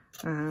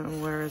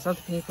 whereas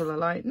other people are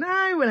like,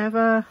 no,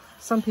 whenever.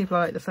 Some people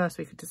are like the first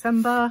week of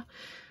December.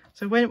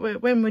 So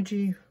when would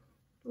you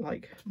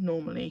like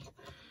normally?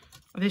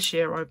 This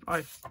year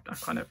I've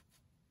kind of,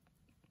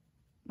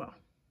 well,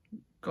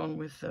 gone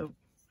with the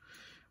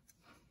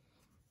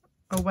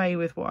away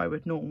with what I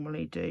would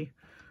normally do.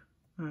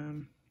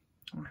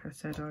 Like I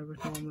said, I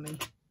would normally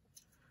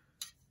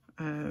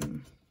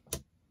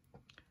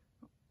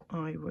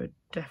I would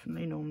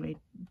definitely normally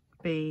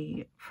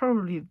be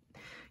probably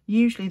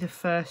usually the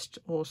first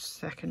or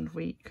second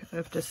week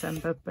of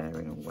December,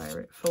 bearing on where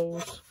it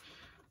falls.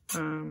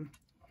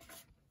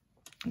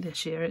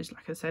 This year is,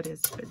 like I said,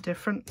 is a bit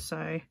different,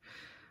 so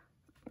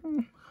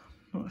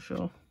not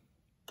sure.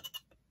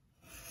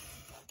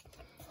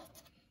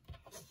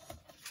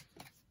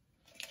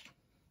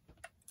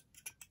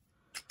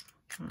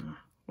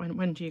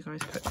 When do you guys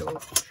put your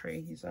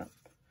trees up,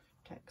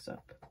 decks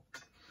up?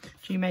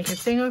 Do you make a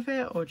thing of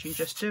it, or do you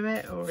just do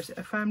it, or is it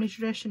a family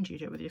tradition? Do you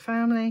do it with your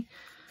family?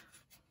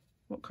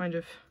 What kind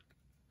of,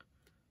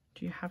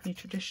 do you have any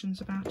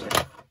traditions about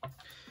it?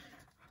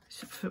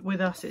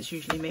 With us, it's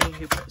usually me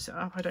who puts it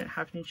up. I don't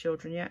have any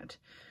children yet,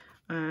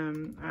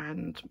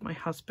 and my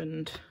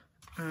husband,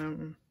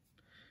 I'm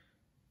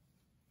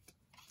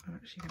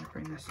actually going to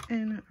bring this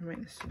in and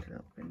make this a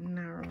little bit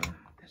narrower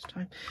this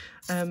time.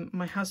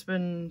 My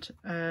husband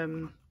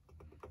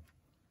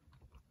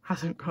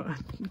hasn't got a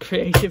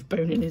creative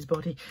bone in his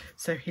body,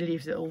 so he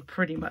leaves it all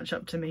pretty much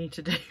up to me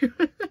to do.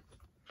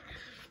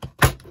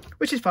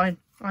 Which is fine.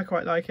 I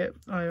quite like it.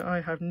 I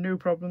have no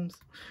problems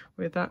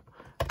with that.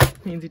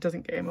 It means he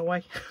doesn't get him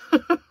away.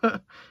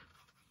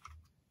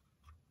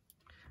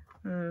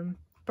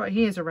 But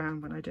he is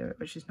around when I do it,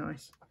 which is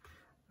nice.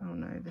 Oh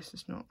no, this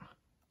is not.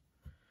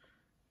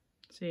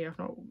 See, I've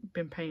not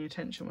been paying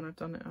attention when I've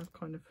done it. I've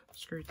kind of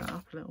screwed that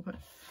up a little bit.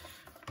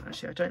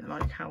 Actually, I don't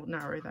like how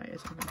narrow that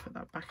is. I'm going to put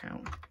that back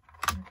out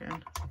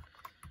again.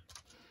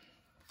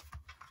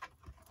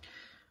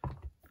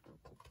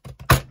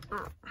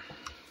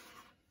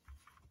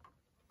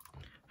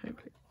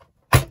 Hopefully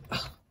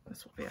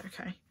this will be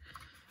okay.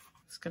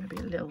 It's going to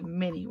be a little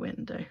mini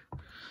window.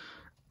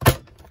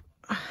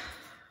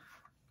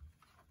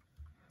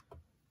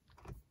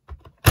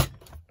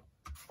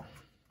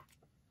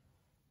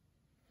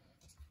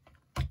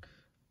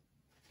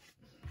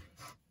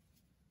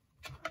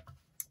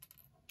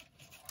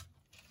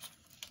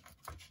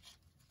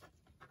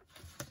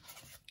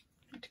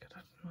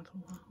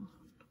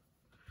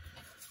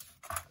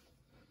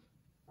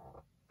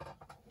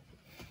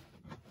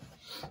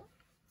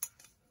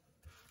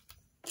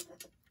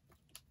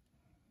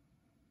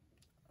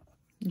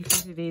 You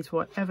can do these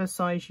whatever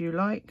size you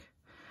like.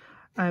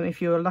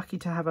 If you're lucky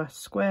to have a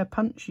square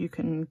punch, you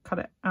can cut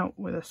it out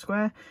with a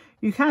square.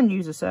 You can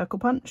use a circle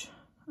punch.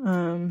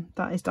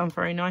 That is done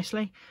very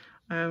nicely.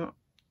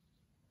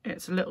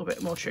 It's a little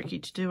bit more tricky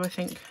to do, I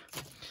think.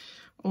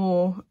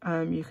 Or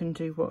you can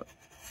do what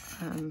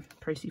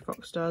Tracy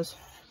does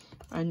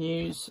and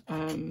use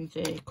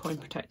the coin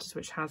protectors,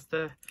 which has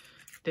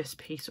this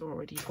piece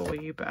already for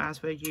you. But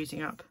as we're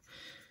using up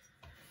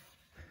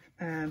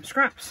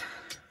scraps,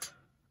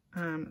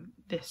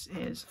 this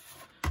is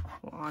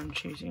what I'm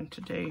choosing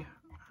to do,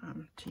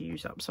 to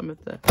use up some of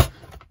the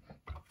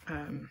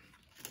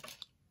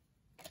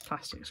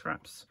plastic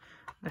scraps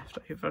left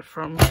over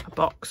from a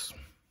box.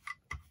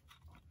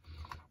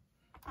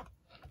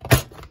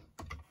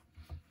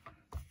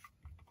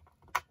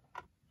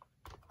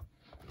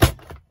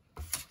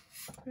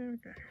 There we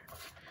go.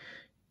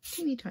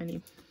 Teeny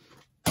tiny.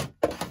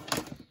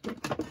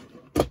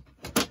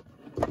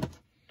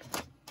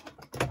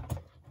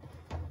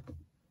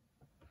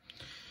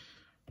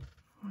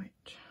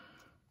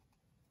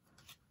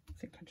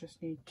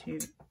 Just need to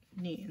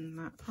neaten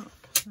that up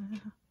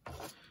there.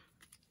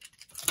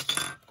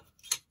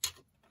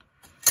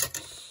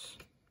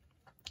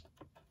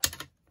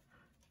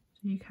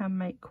 So you can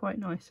make quite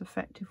nice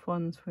effective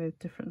ones with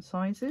different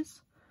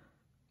sizes.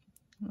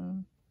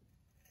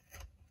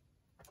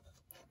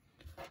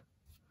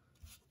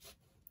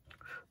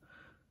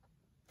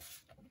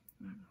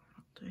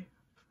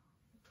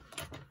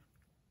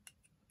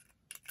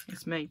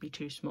 This may be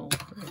too small,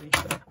 really,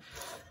 but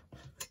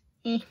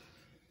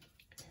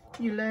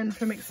you learn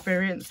from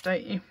experience,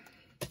 don't you?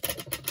 So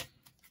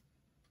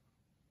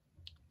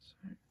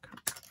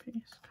cut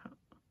piece, cut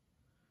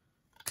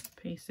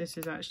piece. This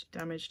is actually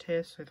damaged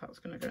here, so that's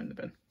going to go in the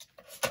bin.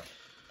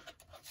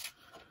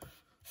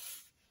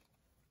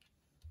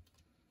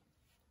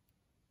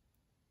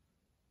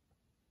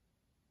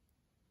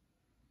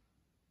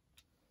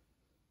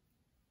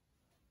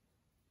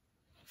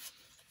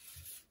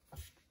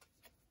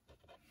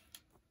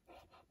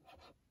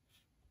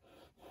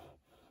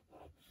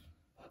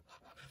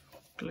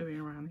 Gluing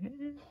around the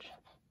edge.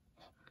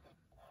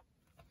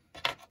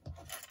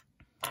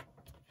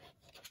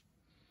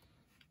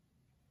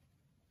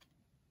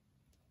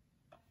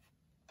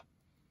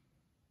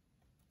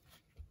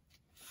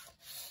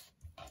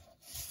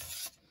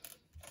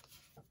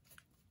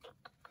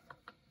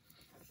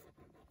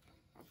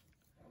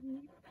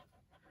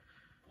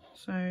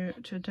 So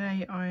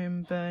today I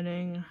am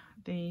burning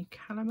the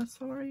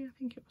calamasari, I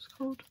think it was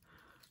called,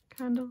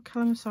 candle,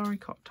 calamasari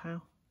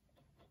cocktail.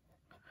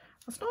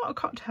 That's not a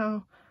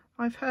cocktail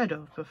I've heard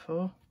of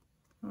before.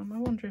 I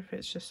wonder if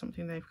it's just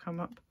something they've come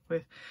up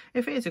with.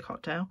 If it is a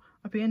cocktail,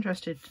 I'd be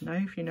interested to know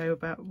if you know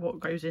about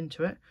what goes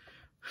into it,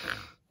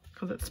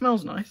 because it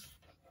smells nice.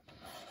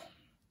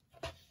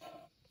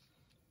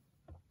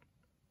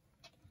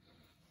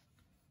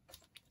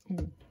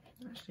 Ooh,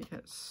 actually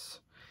that's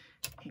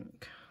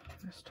ink.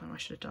 This time I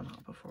should have done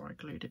that before I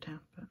glued it down,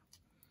 but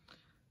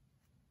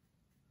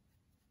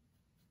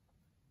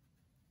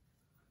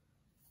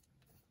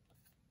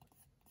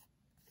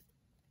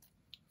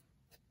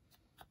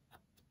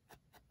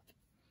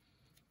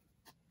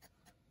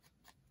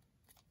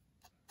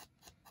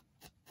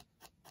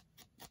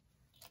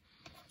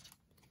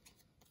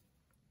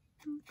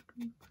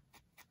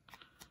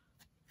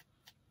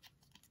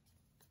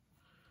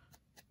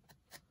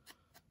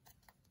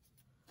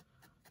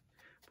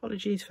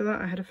apologies for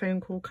that, I had a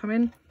phone call come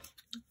in.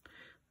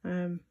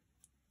 Can't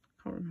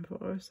remember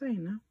what I was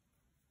saying now.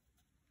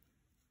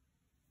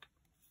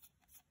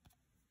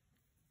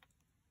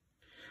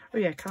 Oh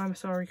yeah,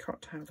 calamasari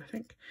cocktail, I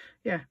think.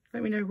 Yeah,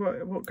 let me know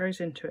what goes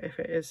into it if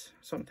it is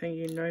something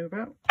you know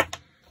about.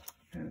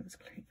 Let's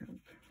clean up.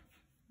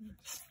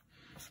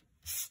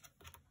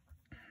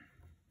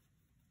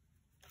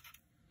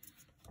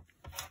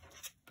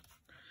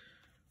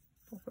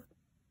 Pop a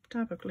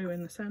dab of glue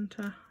in the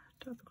centre,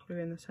 dab of glue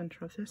in the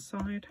centre of this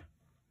side.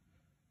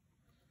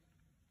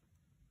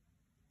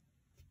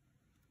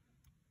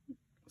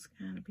 It's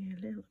going to be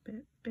a little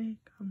bit big.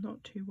 I'm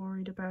not too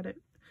worried about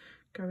it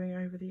going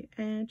over the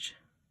edge.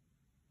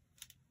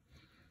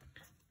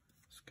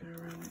 Let's go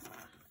around it.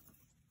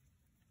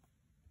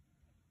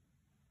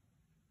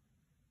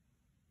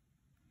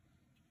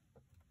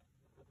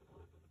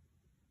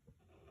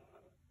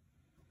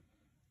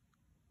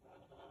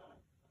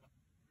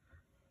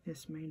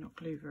 This may not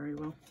glue very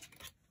well.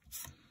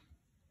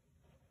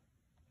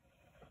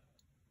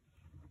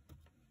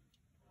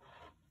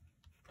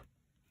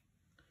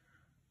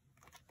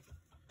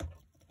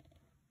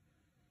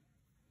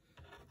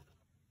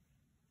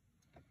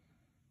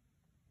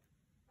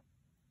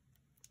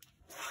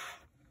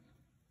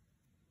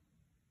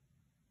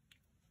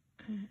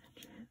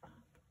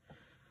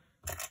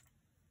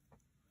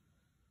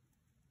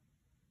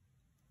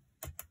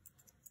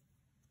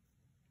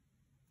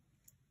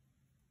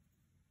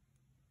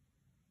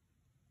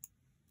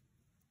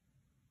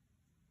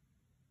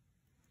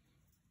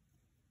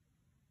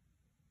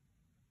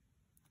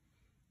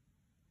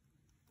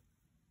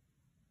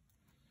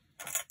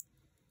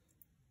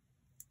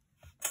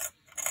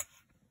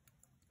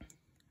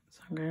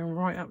 I'm going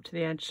right up to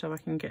the edge so I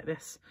can get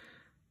this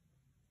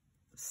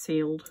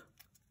sealed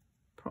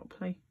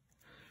properly.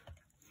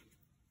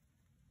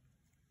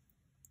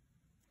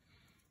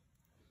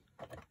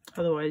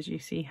 Otherwise you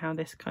see how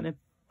this kind of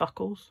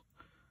buckles.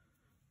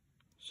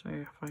 So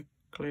if I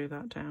glue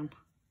that down,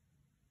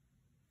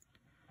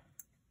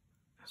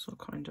 this will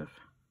kind of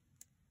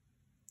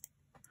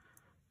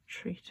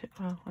treat it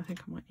well. I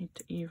think I might need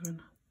to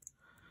even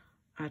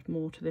add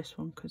more to this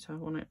one because I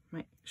want to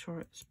make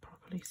sure it's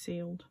properly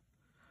sealed.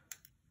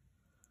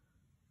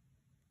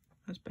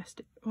 As best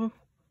it, oh,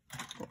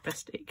 what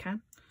best it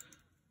can.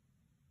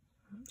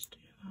 Let's do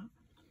that.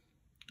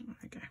 There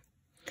we go.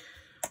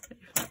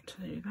 Leave that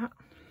to do that.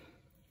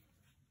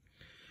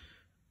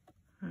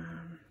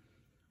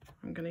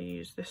 I'm going to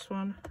use this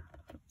one.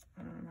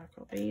 I've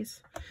got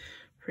these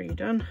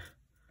pre-done.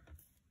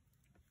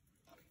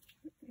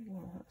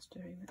 While that's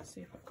doing, let's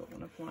see if I've got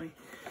one of my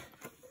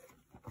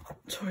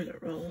toilet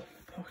roll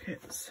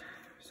pockets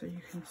so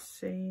you can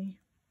see.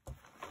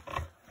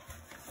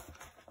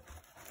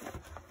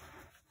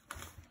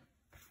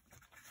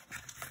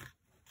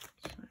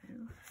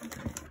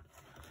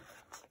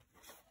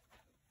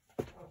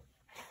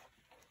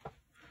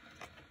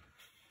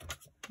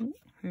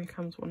 Here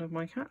comes one of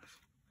my cats.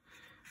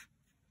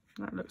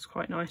 That looks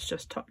quite nice,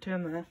 just tucked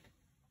in there.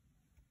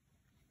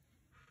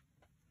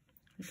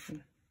 You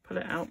can pull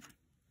it out.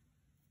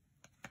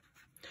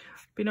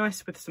 Be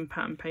nice with some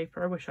pattern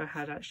paper. I wish I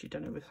had actually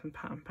done it with some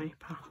pattern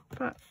paper,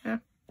 but yeah,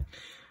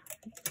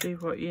 do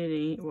what you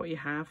need, what you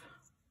have.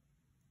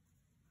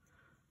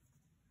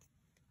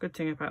 Good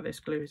thing about this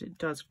glue is it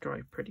does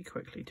dry pretty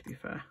quickly, to be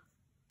fair.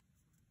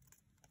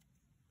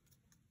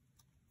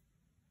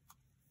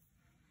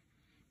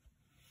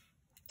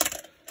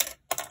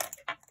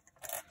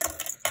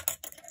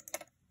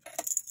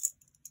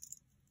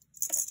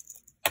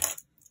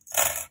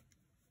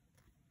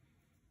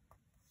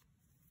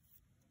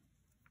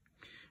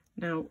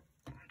 Now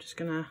I'm just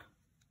gonna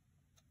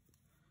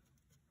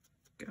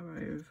go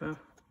over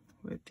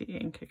with the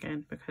ink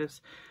again because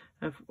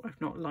I've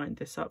not lined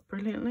this up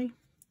brilliantly.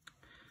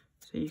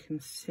 So you can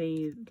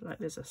see like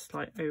there's a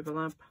slight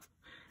overlap.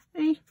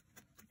 It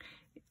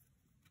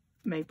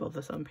may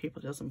bother some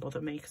people, it doesn't bother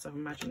me because I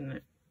imagine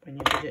that when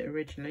you did it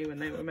originally, when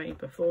they were made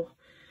before,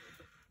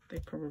 they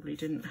probably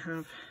didn't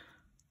have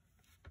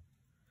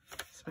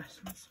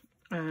specimens.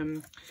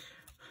 Well,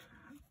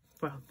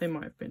 they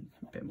might have been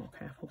a bit more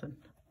careful than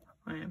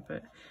I am,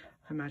 but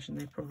I imagine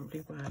they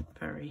probably weren't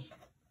very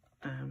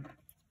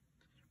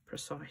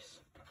precise.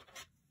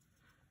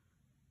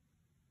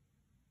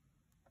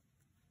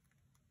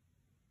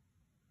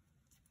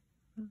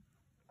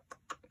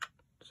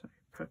 So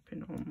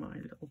prepping on my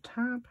little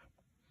tab.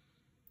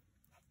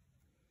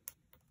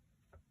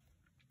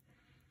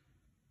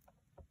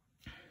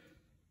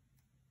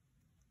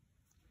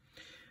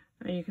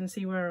 Now you can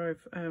see where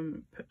I've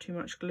put too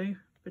much glue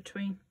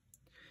between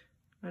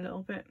a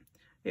little bit.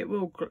 It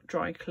will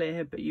dry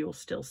clear, but you'll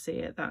still see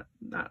it. That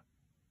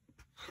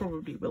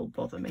probably will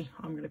bother me.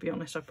 I'm going to be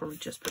honest, I probably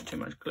just put too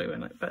much glue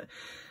in it, but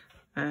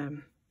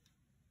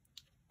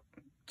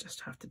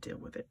just have to deal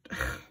with it.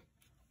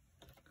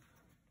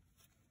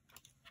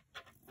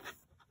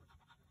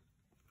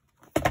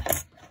 Pop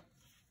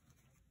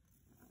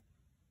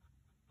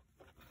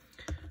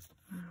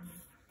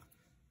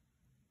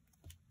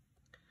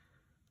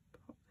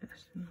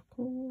this in the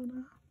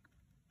corner.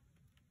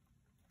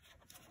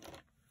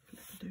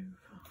 Flip it over.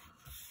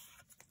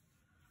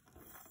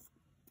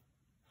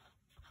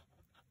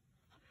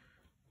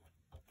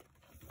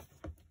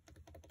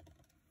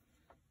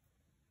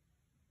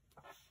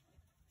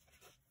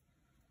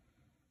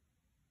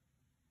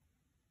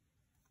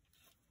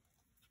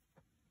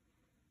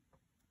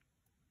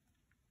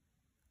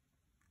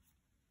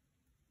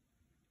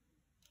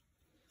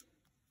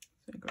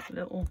 So I've got a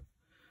little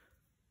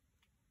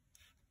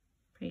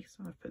piece,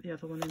 I've put the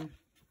other one in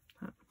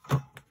that.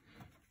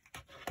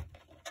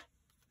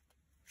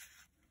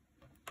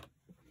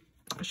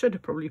 I should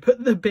have probably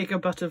put the bigger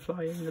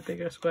butterfly in the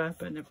bigger square,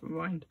 but never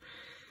mind.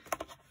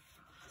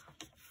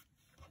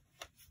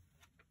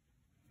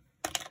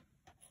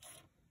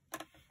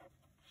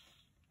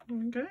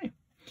 Okay,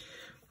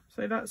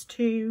 so that's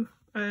 2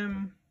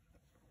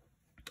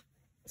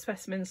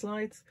 specimen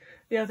slides.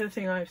 The other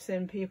thing I've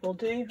seen people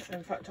do,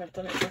 in fact I've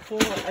done it before,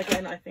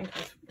 again I think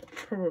I've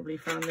probably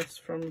found this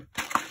from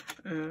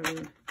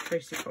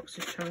Tracy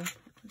Fox's channel,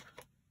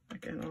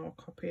 again I'll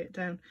copy it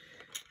down,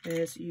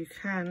 is you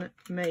can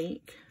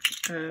make,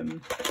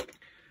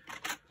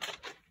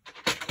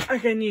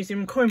 again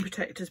using coin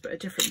protectors but a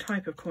different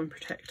type of coin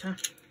protector,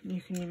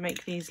 you can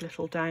make these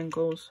little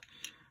dangles.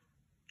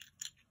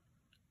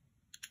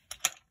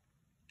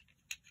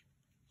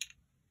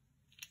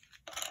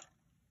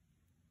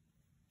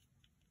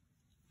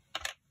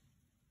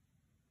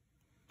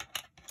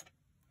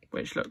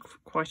 Which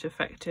look quite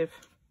effective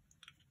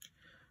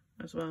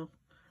as well.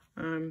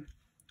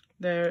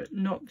 They're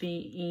not the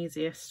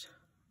easiest,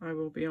 I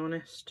will be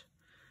honest,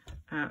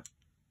 at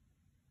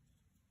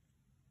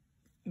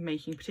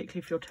making, particularly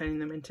if you're turning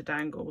them into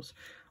dangles.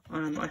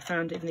 I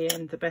found in the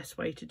end the best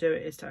way to do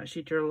it is to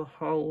actually drill a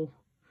hole.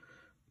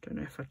 I don't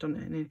know if I've done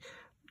it in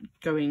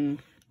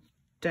going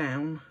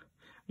down,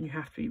 and you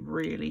have to be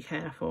really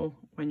careful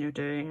when you're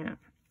doing it.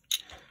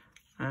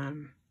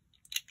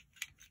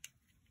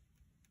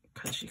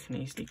 Because you can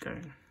easily go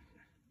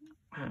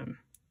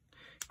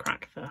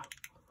crack the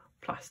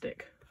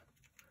plastic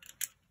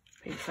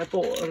piece. I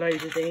bought a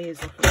load of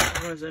these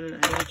off Amazon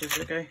ages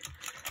ago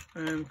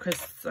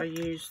because I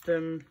used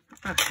them.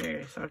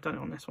 Actually, so I've done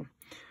it on this one.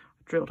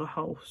 I drilled a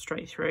hole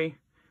straight through,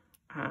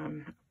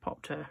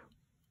 popped a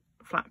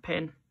flat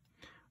pin,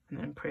 and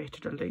then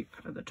created a loop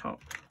at the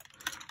top.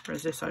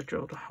 Whereas this, I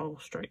drilled a hole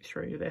straight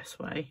through this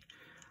way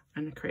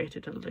and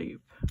created a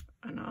loop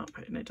and up,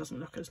 and it doesn't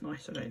look as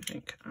nice, I don't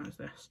think, as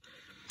this.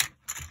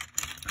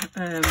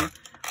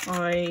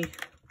 I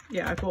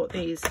bought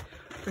these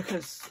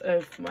because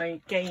of my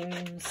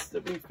games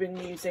that we've been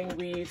using.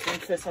 We use them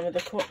for some of the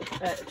to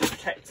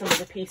protect some of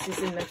the pieces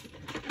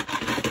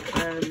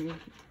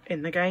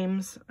in the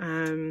games,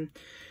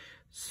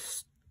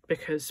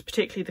 because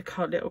particularly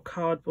the little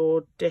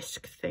cardboard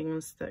disc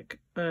things that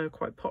are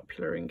quite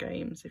popular in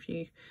games. If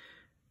you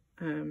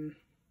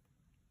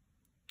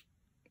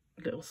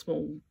little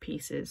small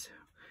pieces,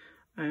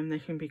 they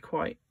can be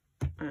quite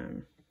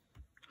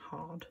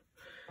hard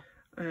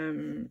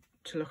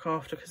to look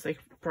after because they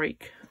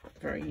break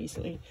very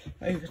easily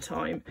over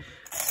time,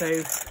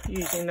 so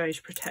using those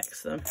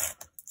protects them.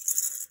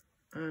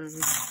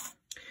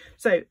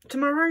 So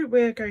tomorrow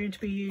we're going to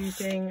be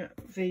using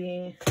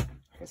the,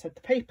 like I said,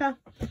 the paper.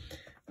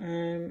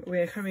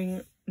 We're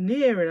coming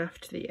near enough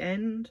to the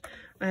end.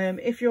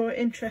 If you're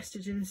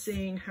interested in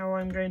seeing how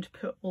I'm going to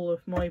put all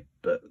of my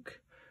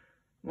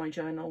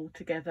journal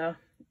together,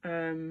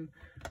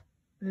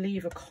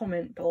 leave a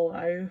comment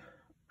below,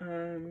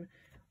 and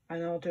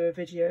I'll do a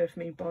video of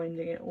me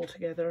binding it all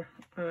together,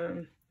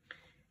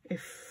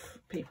 if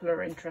people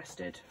are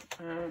interested.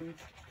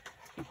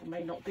 People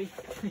may not be.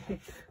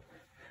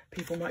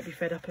 People might be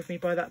fed up of me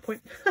by that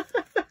point.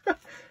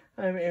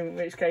 In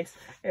which case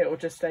it will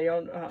just stay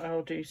on.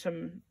 I'll do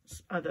some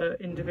other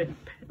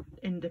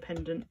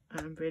independent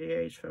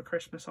videos for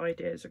Christmas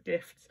ideas or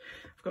gifts.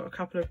 I've got a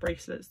couple of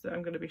bracelets that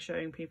I'm going to be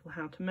showing people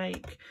how to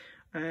make.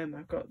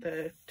 I've got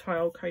the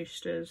tile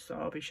coasters that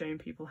I'll be showing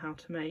people how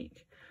to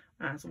make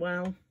as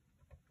well.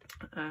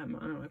 And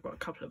I've got a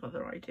couple of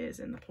other ideas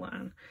in the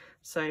plan.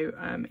 So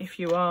if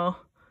you are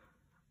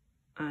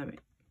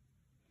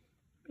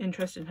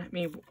interested in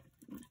me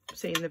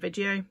seeing the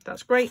video,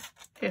 that's great.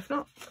 If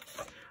not,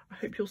 I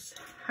hope you'll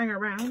hang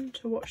around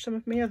to watch some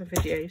of my other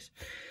videos.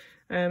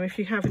 If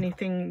you have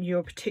anything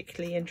you're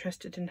particularly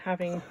interested in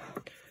having,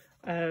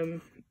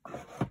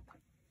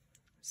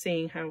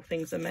 seeing how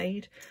things are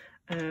made,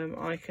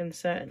 I can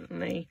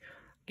certainly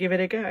give it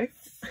a go.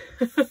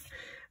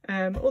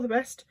 All the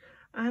best,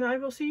 and I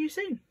will see you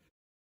soon.